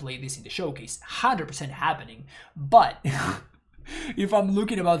if I played this in the showcase. 100% happening. But if I'm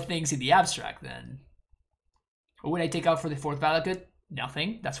looking about things in the abstract, then what would I take out for the fourth Valakut?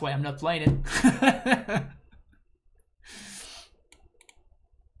 Nothing. That's why I'm not playing it.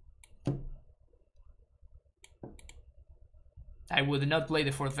 I would not play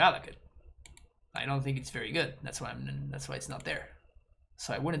the fourth Valakut. I don't think it's very good. That's why it's not there.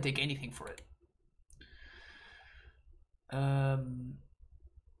 So I wouldn't take anything for it.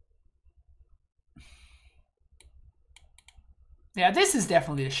 Yeah, this is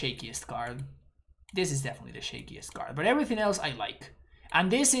definitely the shakiest card. But everything else I like. And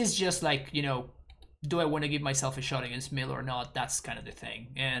this is just like, you know, do I want to give myself a shot against Mill or not? That's kind of the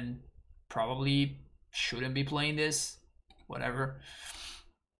thing. And probably shouldn't be playing this. Whatever.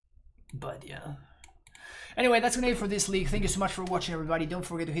 But yeah. Anyway, that's gonna be it for this league. Thank you so much for watching, everybody. Don't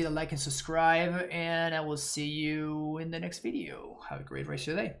forget to hit a like and subscribe, and I will see you in the next video. Have a great rest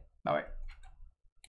of your day. Bye-bye.